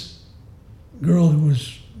this girl who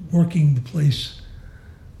was working the place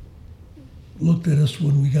looked at us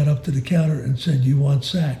when we got up to the counter and said, "You want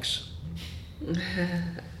sacks?"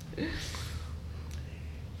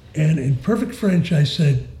 And in perfect French, I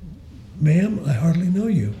said, "Ma'am, I hardly know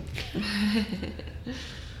you."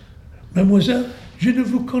 "Mademoiselle, je ne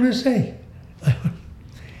vous connaissais."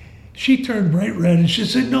 She turned bright red and she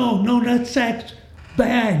said, no, not sacks,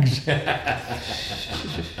 bags.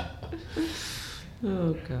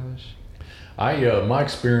 Oh, gosh. My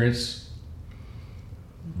experience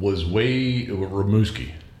was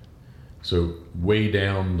Rimouski, so way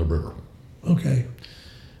down the river. Okay.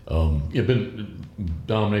 Yeah, been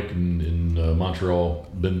Dominic in Montreal,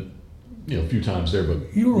 been a few times there,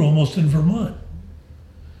 but You were almost in Vermont.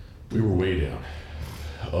 we were way down.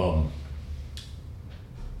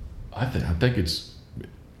 I think it's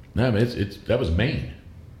that was Maine.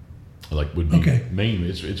 Like would be Okay. Maine.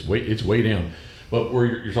 It's way down. But where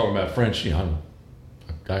you're talking about French,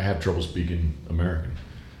 I have trouble speaking American.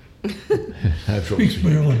 I have trouble Speaks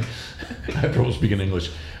Maryland. I have trouble speaking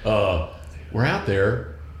English. We're out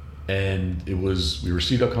there, and we were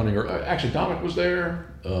sea duck hunting. Actually, Dominic was there.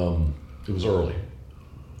 It was early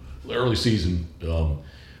season.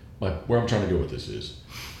 Where I'm trying to go with this is,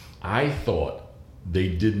 I thought they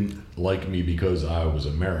didn't like me because I was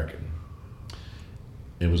American.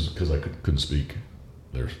 It was because I couldn't speak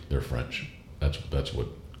their French. That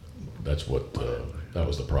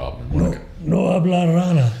was the problem. No habla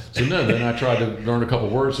rana. So then I tried to learn a couple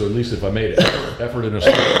words. So at least if I made effort in a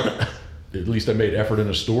store, at least I made effort in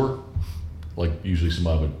a store. Like usually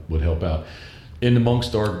somebody would help out. In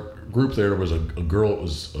amongst our group there was a girl. It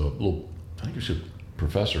was a little, I think she was a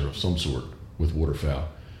professor of some sort with Waterfowl,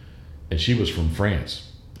 and she was from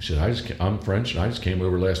France. She said, I'm French, and I just came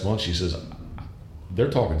over last month. She says, they're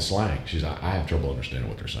talking slang. She said, I have trouble understanding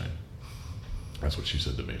what they're saying. That's what she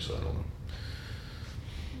said to me, so I don't know.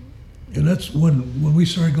 And that's when we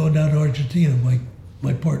started going down to Argentina,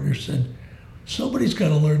 my partner said, somebody's got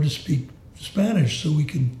to learn to speak Spanish so we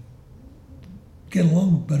can get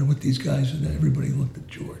along better with these guys. And everybody looked at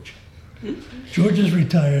George. George is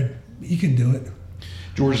retired. He can do it.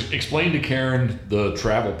 George, explain to Karen the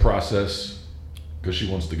travel process because she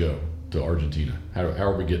wants to go to Argentina. How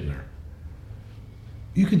are we getting there?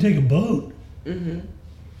 You can take a boat. Mm-hmm.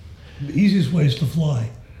 The easiest way is to fly.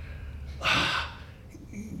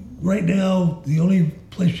 Right now, the only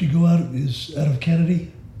place you go out is out of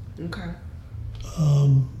Kennedy. Okay.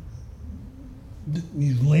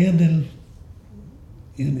 You land in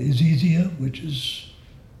Izizia, which is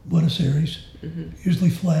Buenos Aires. Mm-hmm. Usually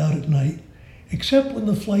fly out at night, except when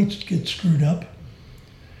the flights get screwed up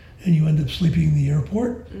and you end up sleeping in the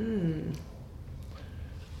airport,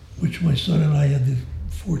 which my son and I had the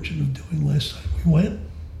fortune of doing last time we went.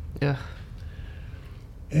 Yeah.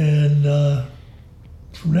 And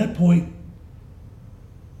from that point,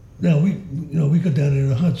 now we go down there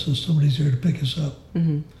to hunt, so somebody's there to pick us up.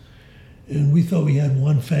 Mm-hmm. And we thought we had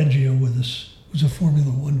Juan Fangio with us, who was a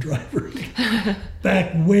Formula One driver,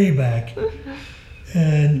 way back.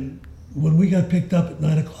 And when we got picked up at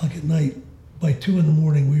 9 o'clock at night, by 2 in the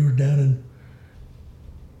morning, we were down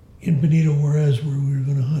in Benito Juarez where we were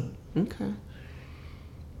going to hunt. Okay.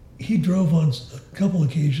 He drove on a couple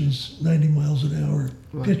occasions 90 miles an hour,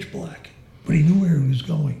 Wow. pitch black, but he knew where he was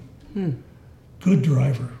going. Good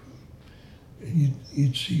driver. And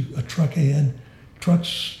you'd see a truck ahead.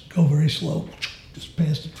 Trucks go very slow, just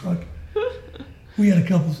past the truck. We had a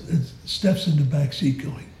couple steps in the back seat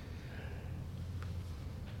going,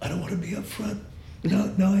 I don't want to be up front.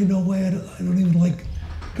 Now I know why I don't even like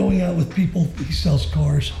going out with people. He sells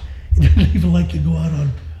cars. He doesn't even like to go out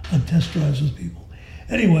on test drives with people.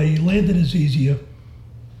 Anyway, you landed as easier.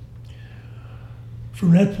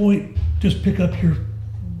 From that point, just pick up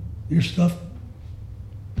your stuff.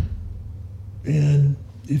 And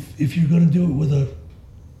if you're going to do it with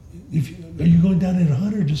are you going down in a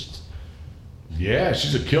hunt or just? Yeah,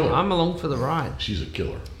 she's a killer. I'm along for the ride. She's a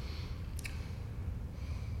killer.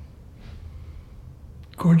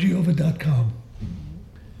 Gorgiova.com.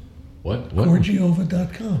 What?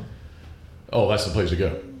 Gorgiova.com. Oh, that's the place to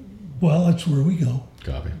go. Well, that's where we go.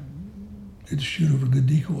 Copy. Get to shoot over good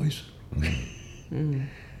decoys.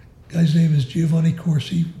 Guy's name is Giovanni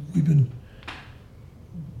Corsi. We've been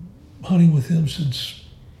hunting with him since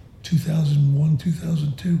 2001,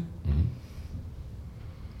 2002.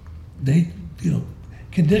 They,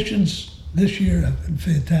 conditions this year have been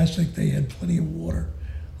fantastic. They had plenty of water,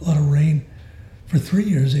 a lot of rain. For 3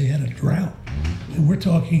 years, they had a drought. And we're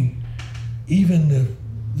talking, even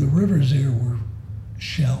the rivers there were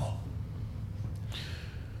shallow.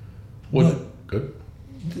 What? Good.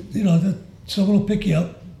 That someone will pick you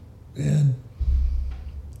up, and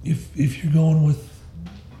if you're going with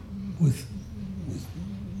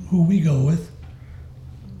who we go with,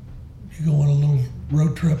 you go on a little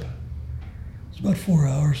road trip. It's about 4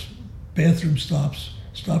 hours. Bathroom stops,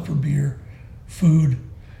 stop for beer, food.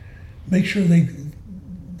 Make sure they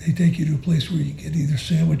take you to a place where you get either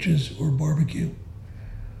sandwiches or barbecue.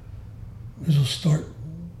 This will start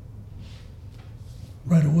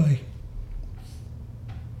right away.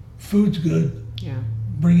 Food's good. Yeah.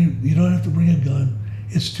 You don't have to bring a gun.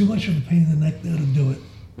 It's too much of a pain in the neck now to do it.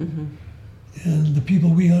 And the people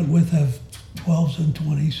we hunt with have 12s and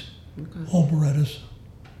 20s, all Berettas.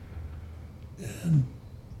 And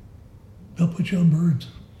they'll put you on birds.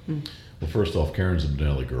 Well, first off, Karen's a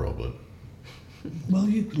Denali girl, but Well,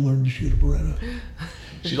 you can learn to shoot a Beretta.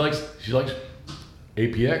 she likes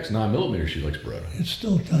APX 9mm. She likes Beretta. It's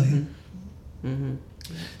still Italian.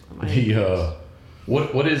 The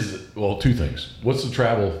what is, well, two things. What's the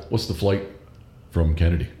travel? What's the flight from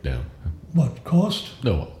Kennedy down? What, cost?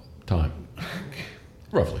 No, time.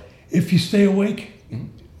 Roughly. If you stay awake,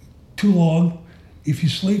 too long. If you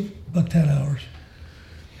sleep, about 10 hours.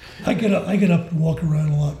 I get up and walk around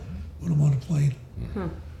a lot when I'm on a plane.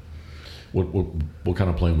 What kind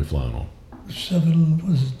of plane we flying on? 7,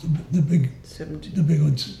 what is it, the big 17. the big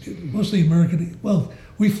ones, mostly American. Well,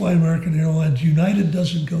 we fly American Airlines. United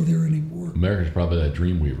doesn't go there anymore. America's probably that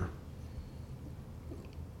Dreamweaver.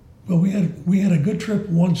 Well, we had a good trip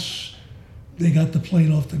once they got the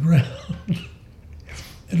plane off the ground.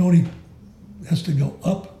 It only has to go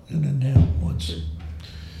up and then down once.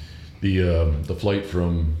 The flight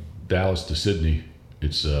from Dallas to Sydney,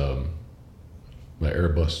 it's the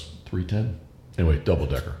Airbus 310. Anyway, double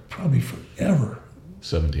decker, Probably forever.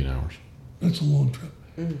 17 hours. That's a long trip.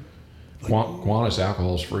 Qantas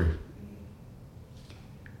alcohol's free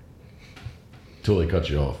till they cut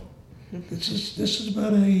you off. This is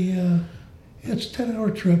about it's a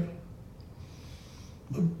 10-hour trip.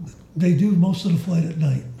 They do most of the flight at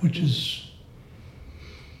night, which is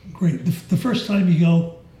great. The first time you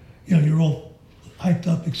go, you're all hyped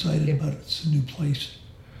up, excited about it. It's a new place.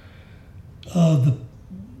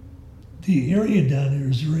 The area down there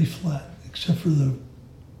is very flat, except for the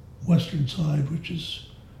western side, which is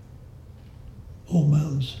all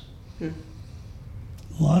mountains. A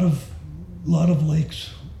lot of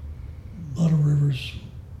lakes, a lot of rivers.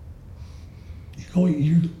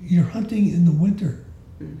 You're hunting in the winter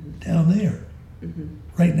down there.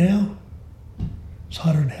 Right now, it's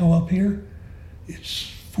hotter than hell up here.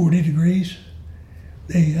 It's 40 degrees.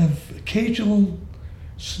 They have occasional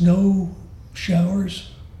snow showers.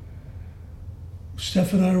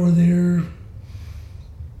 Steph and I were there.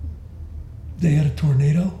 They had a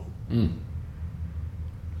tornado.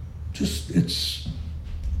 It's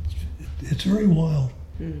very wild.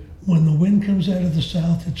 When the wind comes out of the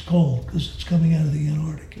south, it's cold because it's coming out of the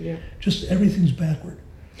Antarctic. Yeah. Just everything's backward.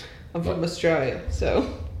 I'm from Australia, so.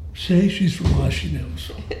 See, she's from she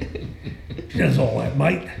knows. She has all that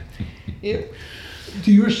might. Yeah.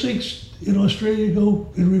 Do your sinks in Australia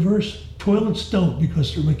go in reverse? Toilets don't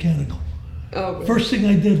because they're mechanical. Oh, really? First thing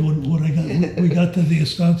I did when we got to the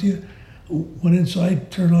estancia, went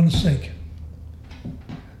inside, turned on the sink.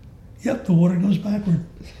 Yep, the water goes backward.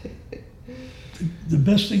 The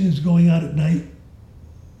best thing is going out at night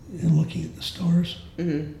and looking at the stars. Oh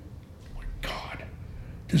my God,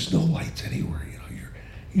 there's no lights anywhere.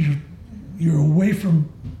 You're away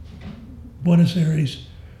from Buenos Aires.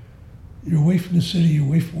 You're away from the city. You're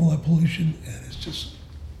away from all that pollution, and it's just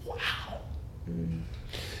wow.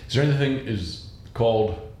 Is there anything is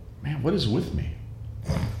called, man, what is with me?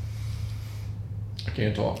 I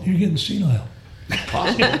can't talk. You're getting senile.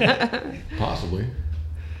 Possibly.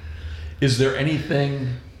 Is there anything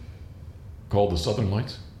called the Southern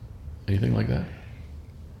Lights? Anything like that?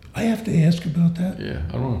 I have to ask about that. Yeah,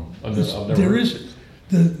 I don't know. I've never There is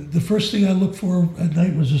the first thing I looked for at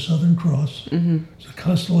night was a Southern Cross. It's a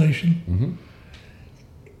constellation.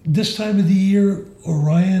 This time of the year,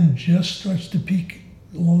 Orion just starts to peak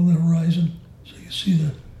along the horizon, so you see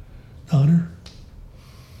the hunter,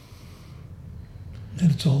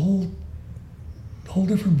 and it's a whole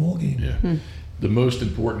different ballgame. Yeah. The most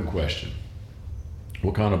important question: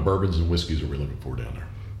 what kind of bourbons and whiskeys are we looking for down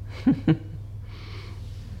there?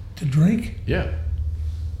 To drink, Yeah.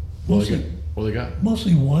 mostly What they got?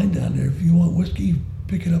 mostly wine down there. If you want whiskey,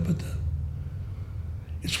 pick it up at the.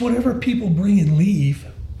 It's whatever people bring and leave,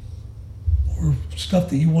 or stuff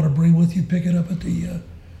that you want to bring with you. Pick it up at the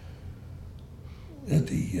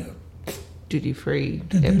Duty free.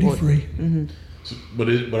 duty free. So, but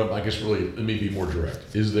I guess really, let me be more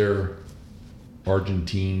direct. Is there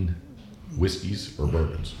Argentine whiskeys or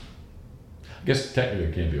bourbons? I guess technically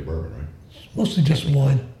it can't be a bourbon, right? Mostly just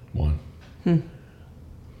wine. Wine.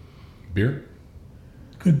 Beer?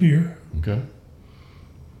 Good beer. Okay.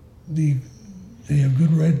 They have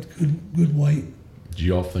good red, good white.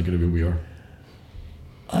 Geoff thinking of who we are?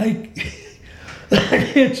 I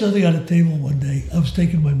had something on the table one day. I was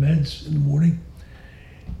taking my meds in the morning,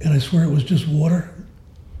 and I swear it was just water,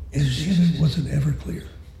 and it wasn't ever clear.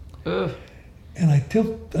 Ugh. And I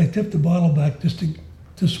tipped the bottle back just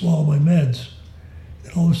to swallow my meds,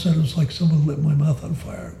 and all of a sudden it was like someone lit my mouth on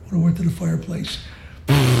fire. When I went to the fireplace,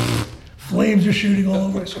 Flames are shooting all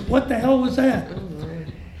over. I said, what the hell was that? Oh, my.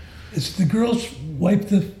 It's the girls wiped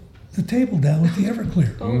the table down with the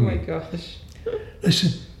Everclear. Oh my gosh. I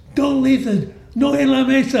said, don't leave the, no en la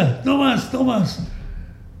mesa, no más, no más.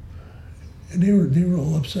 And they were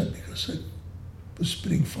all upset because I was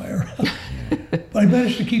spitting fire out. But I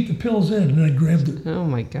managed to keep the pills in, and I grabbed Oh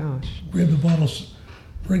my gosh. the bottles,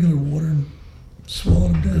 regular water, and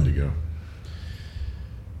swallowed them Good to down. go.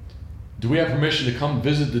 Do we have permission to come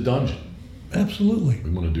visit the dungeon? Absolutely.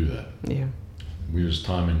 We want to do that. Yeah. We just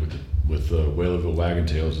timing with Whaleyville Wagon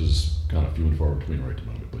Tails is kind of few and far between right at the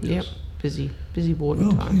moment. But Yep. yes. Busy boarding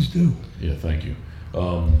Well, time. please do. Yeah, thank you.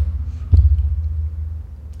 Can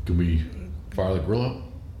we fire the grill up?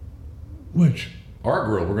 Which? Our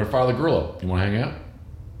grill. We're going to fire the grill up. You want to hang out?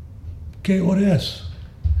 KOS.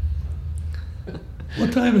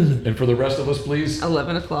 What time is it? And for the rest of us, please.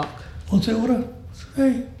 11 o'clock. I'll say what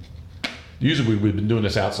hey. Usually we've been doing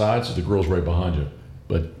this outside, so the grill's right behind you.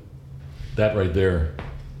 But that right there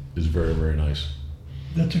is very, very nice.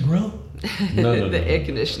 That's a grill? No. The air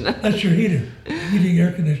conditioner. That's your heater. Heating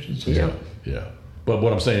air conditioning system. Yeah. But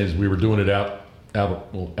what I'm saying is we were doing it out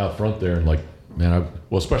front there, and like, man,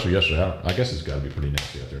 especially yesterday. I guess it's got to be pretty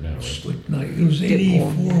nasty out there now, It's right? like night. It was 84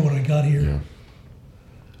 when I got here. Yeah.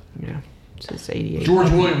 Yeah. So it's 88. George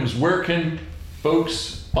Williams, where can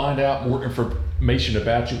folks find out more information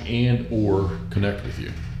about you and or connect with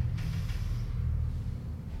you?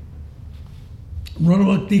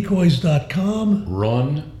 RUNAMUCKDECOYS.com.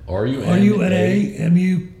 Run,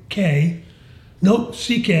 RUNAMUK. Nope,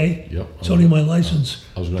 CK. Yep. It's only my license.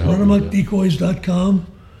 I was gonna help you with that. RUNAMUCKDECOYS.com.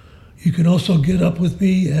 You can also get up with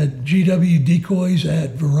me at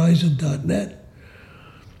gwdecoys@verizon.net.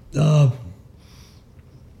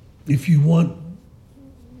 If you want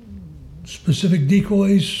specific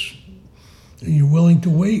decoys and you're willing to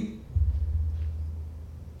wait,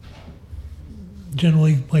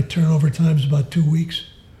 generally my turnover time is about 2 weeks.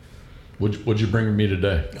 What'd you bring me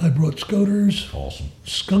today? I brought scoters, Awesome.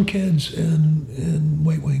 skunk heads, and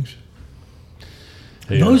white wings.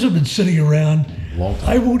 Hey, Those have been sitting around. long time.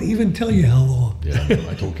 I won't even tell you how long. Yeah,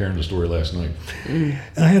 I told Karen the story last night.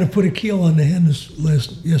 I had to put a keel on the hen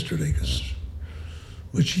yesterday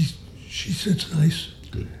but she sits nice.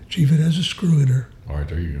 Good. She even has a screw in her. All right,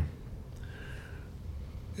 there you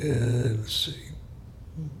go. And let's see,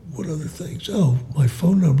 what other things? Oh, my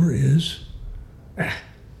phone number is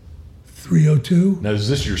 302. Now, is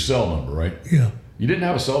this your cell number, right? Yeah, You didn't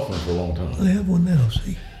have a cell phone for a long time. I have one now.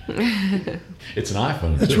 See, It's an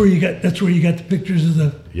iPhone. that's too. where you got the pictures of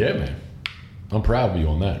the Yeah, man. I'm proud of you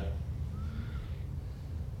on that.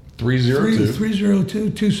 302.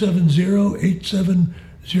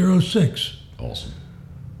 302-270-8706. Awesome.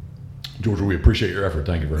 Georgia, we appreciate your effort.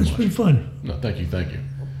 Thank you very It's much. been fun. No, thank you.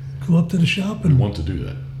 Come up to the shop We and want to do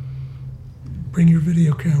that. bring your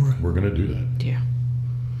video camera. We're going to do that. Yeah.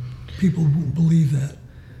 People won't believe that.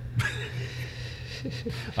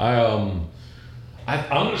 I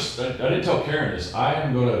didn't tell Karen this.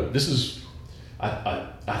 I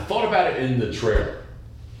thought about it in the trailer.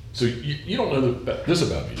 So you don't know this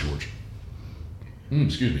about me, George.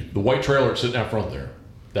 Excuse me. The white trailer sitting out front there.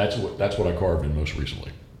 That's what I carved in most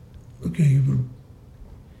recently. Okay,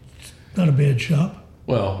 not a bad shop.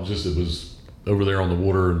 Well, it was over there on the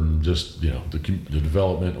water and just, the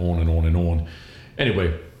development on and on and on.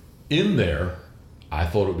 Anyway, in there, I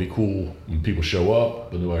thought it would be cool when people show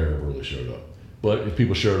up, but nobody ever really showed up. But if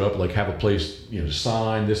people showed up, like have a place, to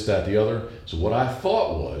sign this, that, the other. So what I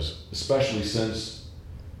thought was, especially since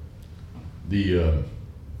the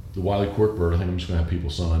Wiley Cork bird, I think I'm just gonna have people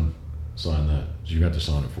sign that. So you have to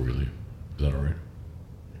sign it before you leave. Is that all right?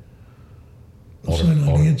 I'll sign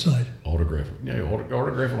on the inside. Autograph it. Yeah,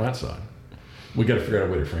 autograph on that side. We got to figure out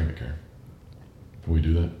a way to frame it, Karen. Can we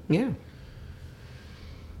do that? Yeah.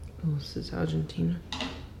 Oh, this is Argentina.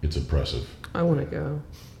 It's impressive. I want to go.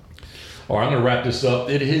 All right, I'm going to wrap this up.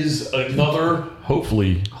 It is another,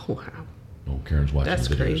 hopefully. Oh, wow. Oh, Karen's watching That's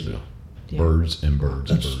videos crazy. now. Yeah. Birds and birds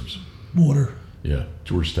That's- and birds. Water. Yeah,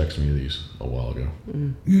 George texted me these a while ago.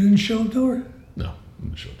 You didn't show them to her? No, I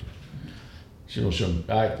didn't show it to her. She don't show.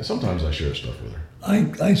 Sometimes I share stuff with her.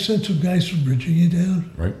 I sent some guys from Virginia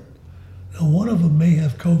down. Right? Now, one of them may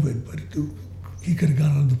have COVID, but he could have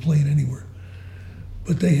got on the plane anywhere.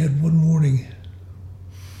 But they had one warning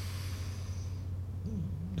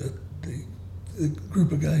that the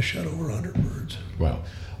group of guys shot over 100 birds. Wow.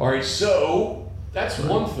 All right, so that's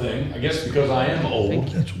one thing. I guess because I am old.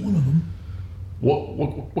 That's one of them.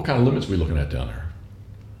 What kind of limits are we looking at down there?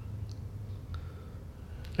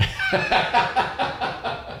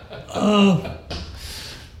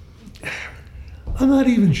 I'm not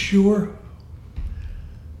even sure.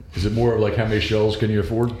 Is it more of like how many shells can you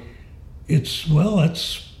afford? That's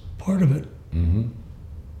part of it.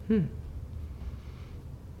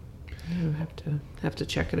 I'll have to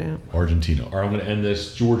check it out. Argentina. All right, I'm going to end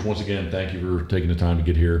this. George, once again, thank you for taking the time to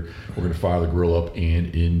get here. We're going to fire the grill up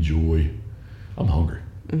and enjoy. I'm hungry.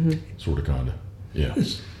 Sort of, kind of. Yeah.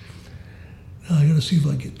 Now I got to see if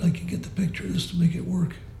I can get the picture of this to make it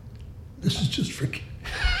work. This is just freaking.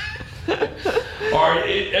 All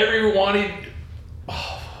right, everyone.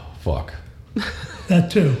 Oh, fuck.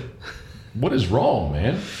 That too. What is wrong,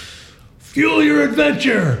 man? Fuel your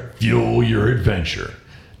adventure. Fuel your adventure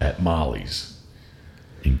at Molly's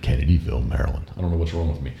in Kennedyville, Maryland. I don't know what's wrong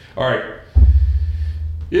with me. All right.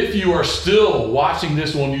 If you are still watching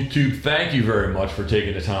this on YouTube, thank you very much for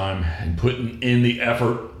taking the time and putting in the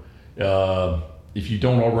effort. If you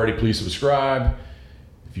don't already, please subscribe.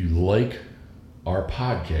 If you like our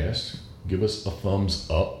podcast, give us a thumbs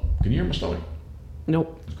up. Can you hear my stomach?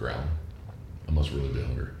 Nope. It's growling. I must really be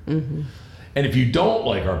hungry. And if you don't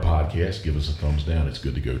like our podcast, give us a thumbs down. It's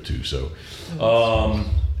good to go too. So,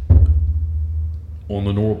 on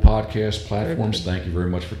the normal podcast platforms, thank you very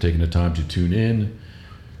much for taking the time to tune in.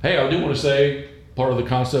 Hey, I do want to say, part of the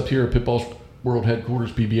concept here at Pitboss World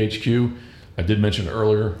Headquarters, PBHQ, I did mention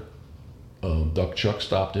earlier, Duck Chuck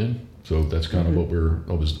stopped in. So that's kind of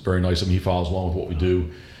it was very nice of him. He follows along with what we do.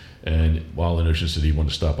 And while in Ocean City, he wanted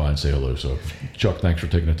to stop by and say hello. So, Chuck, thanks for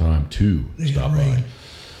taking the time to stop by.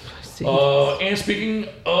 And speaking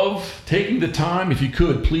of taking the time, if you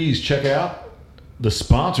could, please check out the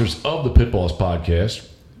sponsors of the Pitboss podcast.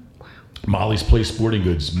 Molly's Place Sporting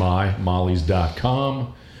Goods,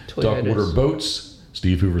 mymollys.com. Duckwater Boats.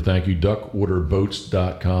 Steve Hoover, thank you.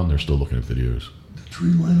 Duckwaterboats.com. They're still looking at videos. The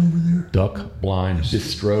tree line over there.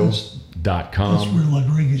 Duckblindbistro.com. That's where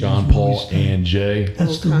Lagringa John is, Paul and Jay.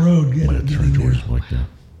 That's the road I'm going to turn getting yours there. like that.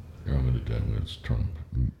 Here, I'm going to turn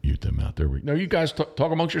mute them out. There we go. No, you guys talk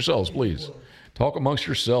amongst yourselves, please. Talk amongst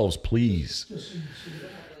yourselves, please.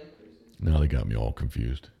 Now they got me all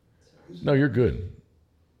confused. No, you're good.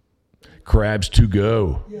 Crabs to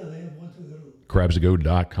go. Yeah, they have one to go.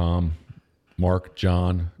 Crabstogo.com. Mark,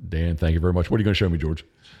 John, Dan, thank you very much. What are you going to show me, George?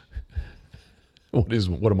 What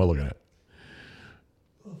am I looking at?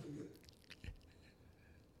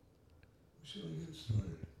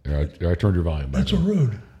 I turned your volume back. That's a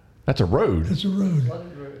road. That's a road? That's a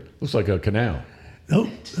road. Looks like a canal. Nope,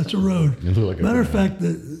 that's a road. It looks like a Matter of canal. fact,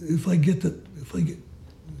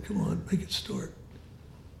 come on, make it start.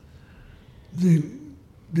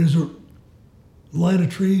 There's a line of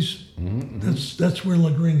trees. That's where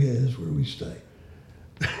Lagringa is, where we stay.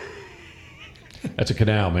 That's a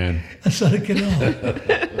canal, man. That's not a canal.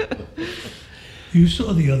 You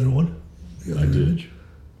saw the other one. The other image.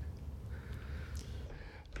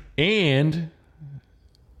 And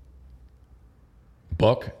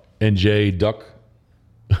Buck and Jay Dirty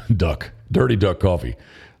Duck Coffee.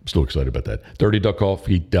 I'm still excited about that.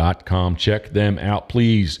 DirtyDuckCoffee.com. Check them out,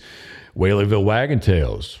 please. Whaleyville Wagon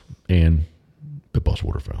Tails and Pitboss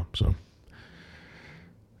Waterfowl. So,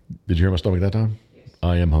 did you hear my stomach that time? Yes.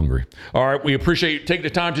 I am hungry. All right, we appreciate you taking the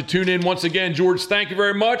time to tune in once again. George, thank you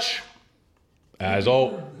very much. As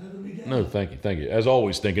always. No, thank you. As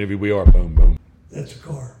always, thinking of you, we are. Boom, boom. That's a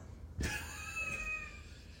car.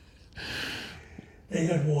 They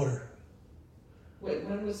had water. Wait,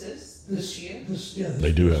 when was this? This year?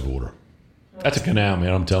 They do have water. That's a canal,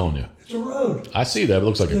 man. I'm telling you. It's a road. I see that. It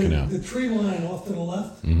looks like a canal. The tree line off to the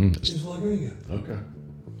left is Lagringa. Okay.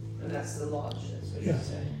 And that's the lodge. That's what Yeah. you're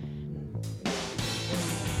saying.